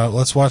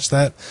let's watch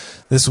that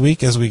this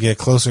week as we get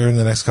closer in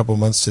the next couple of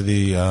months to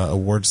the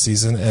award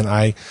season. And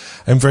I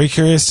am very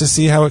curious to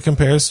see how it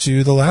compares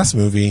to the last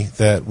movie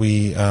that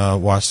we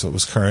watched that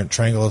was current,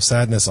 Triangle of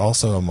Sadness,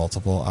 also a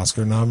multiple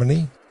Oscar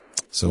nominee.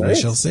 So we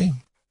shall see.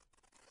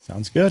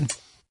 Sounds good.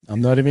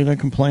 I'm not even going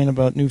to complain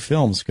about new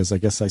films because I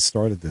guess I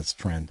started this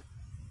trend.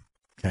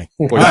 Okay.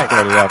 Well, you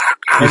started out.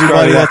 You Everybody,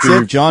 started that's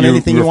after it. John,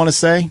 anything you want to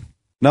say?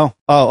 No.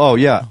 Oh,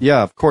 yeah.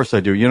 Yeah, of course I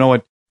do. You know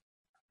what?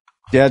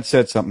 Dad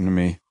said something to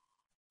me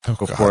Oh,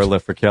 before I God.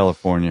 left for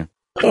California.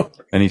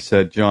 And he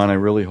said, John, I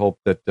really hope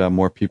that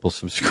more people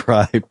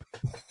subscribe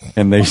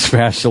and they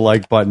smash the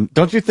like button.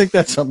 Don't you think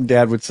that's something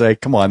Dad would say?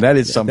 Come on, that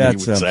is something he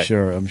would say.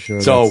 I'm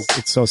sure. So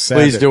it's so sad.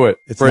 please do it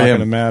It's for not him. going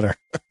to matter.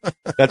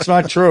 That's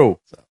not true.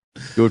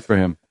 Do it for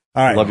him.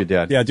 All right. Love you,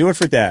 Dad. Yeah, do it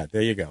for Dad.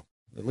 There you go.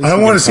 I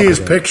want to see his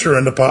picture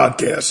in the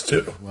podcast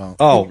too. Well,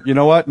 Oh, you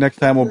know what? Next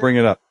time we'll bring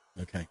it up.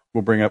 okay.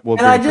 We'll bring up. We'll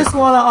And I bring it just up.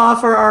 want to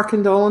offer our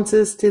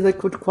condolences to the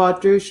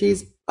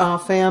Quattrucci's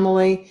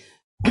family,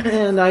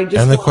 and I just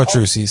And the want-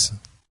 Quattruccis.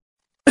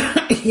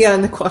 yeah,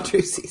 and the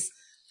Quattruccis.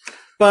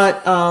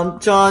 But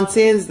John,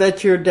 seeing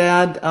that your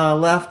dad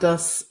left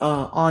us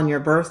on your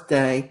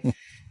birthday,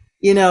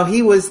 you know,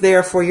 he was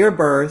there for your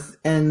birth,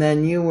 and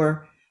then you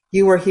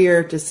were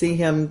here to see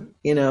him,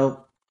 you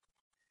know,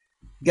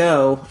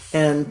 go,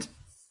 and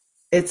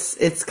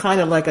it's kind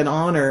of like an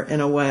honor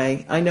in a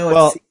way. I know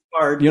it's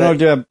hard. You know, but-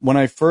 Deb, when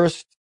I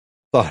first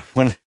thought,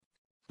 when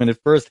it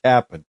first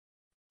happened,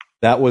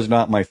 that was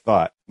not my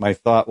thought. My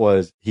thought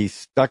was he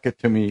stuck it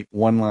to me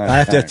one last time. I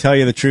have to tell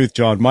you the truth,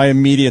 John. My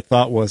immediate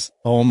thought was,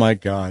 oh my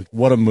God,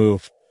 what a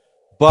move.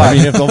 But I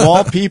mean, if of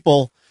all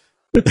people,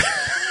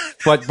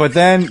 but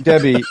then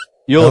Debbie,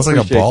 you'll Sounds like a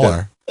appreciate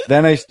baller. that.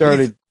 Then I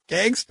started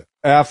gangster.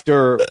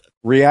 after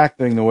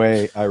reacting the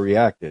way I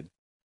reacted.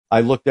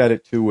 I looked at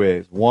it two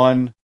ways.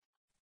 One,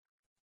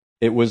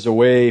 it was a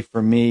way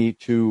for me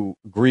to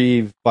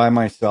grieve by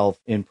myself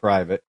in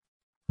private,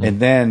 and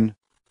then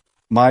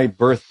my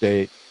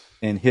birthday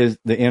and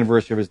the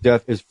anniversary of his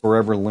death is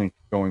forever linked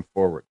going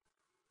forward.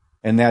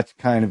 And that's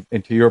kind of,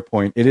 and to your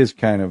point, it is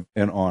kind of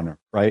an honor,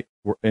 right?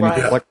 We're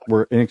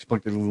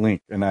inexplicably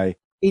linked, and I'm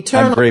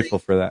eternally. grateful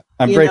for that.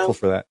 I'm You grateful know.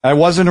 for that. I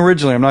wasn't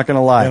originally, I'm not going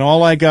to lie. And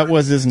all I got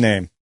was his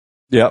name.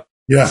 Yep.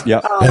 Yeah.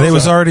 Yep. And it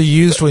was already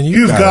used when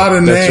You've got a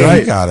it. name. Right.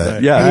 You got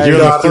it. Yeah. You're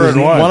the got third it.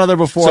 one other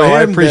before So him,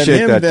 I appreciate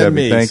then him, that, then Debbie.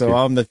 me. Thank so you.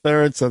 I'm the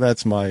third, so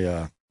that's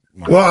my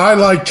Well, I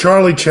like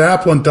Charlie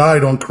Chaplin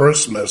died on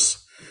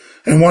Christmas,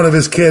 and one of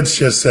his kids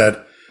just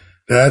said,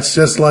 "That's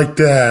just like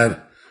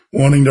Dad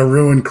wanting to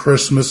ruin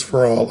Christmas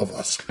for all of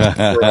us." all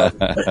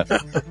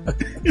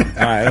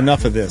right,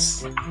 enough of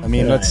this. I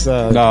mean, let's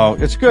No,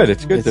 it's good.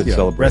 It's good to yeah,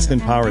 celebrate. rest in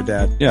power,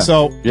 Dad. Yeah.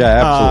 So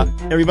Yeah,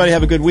 absolutely. everybody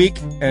have a good week,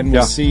 and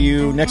we'll Yeah. see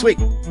you next week.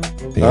 See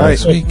you All right.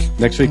 next week.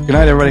 Next week. Good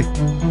night,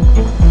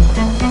 everybody.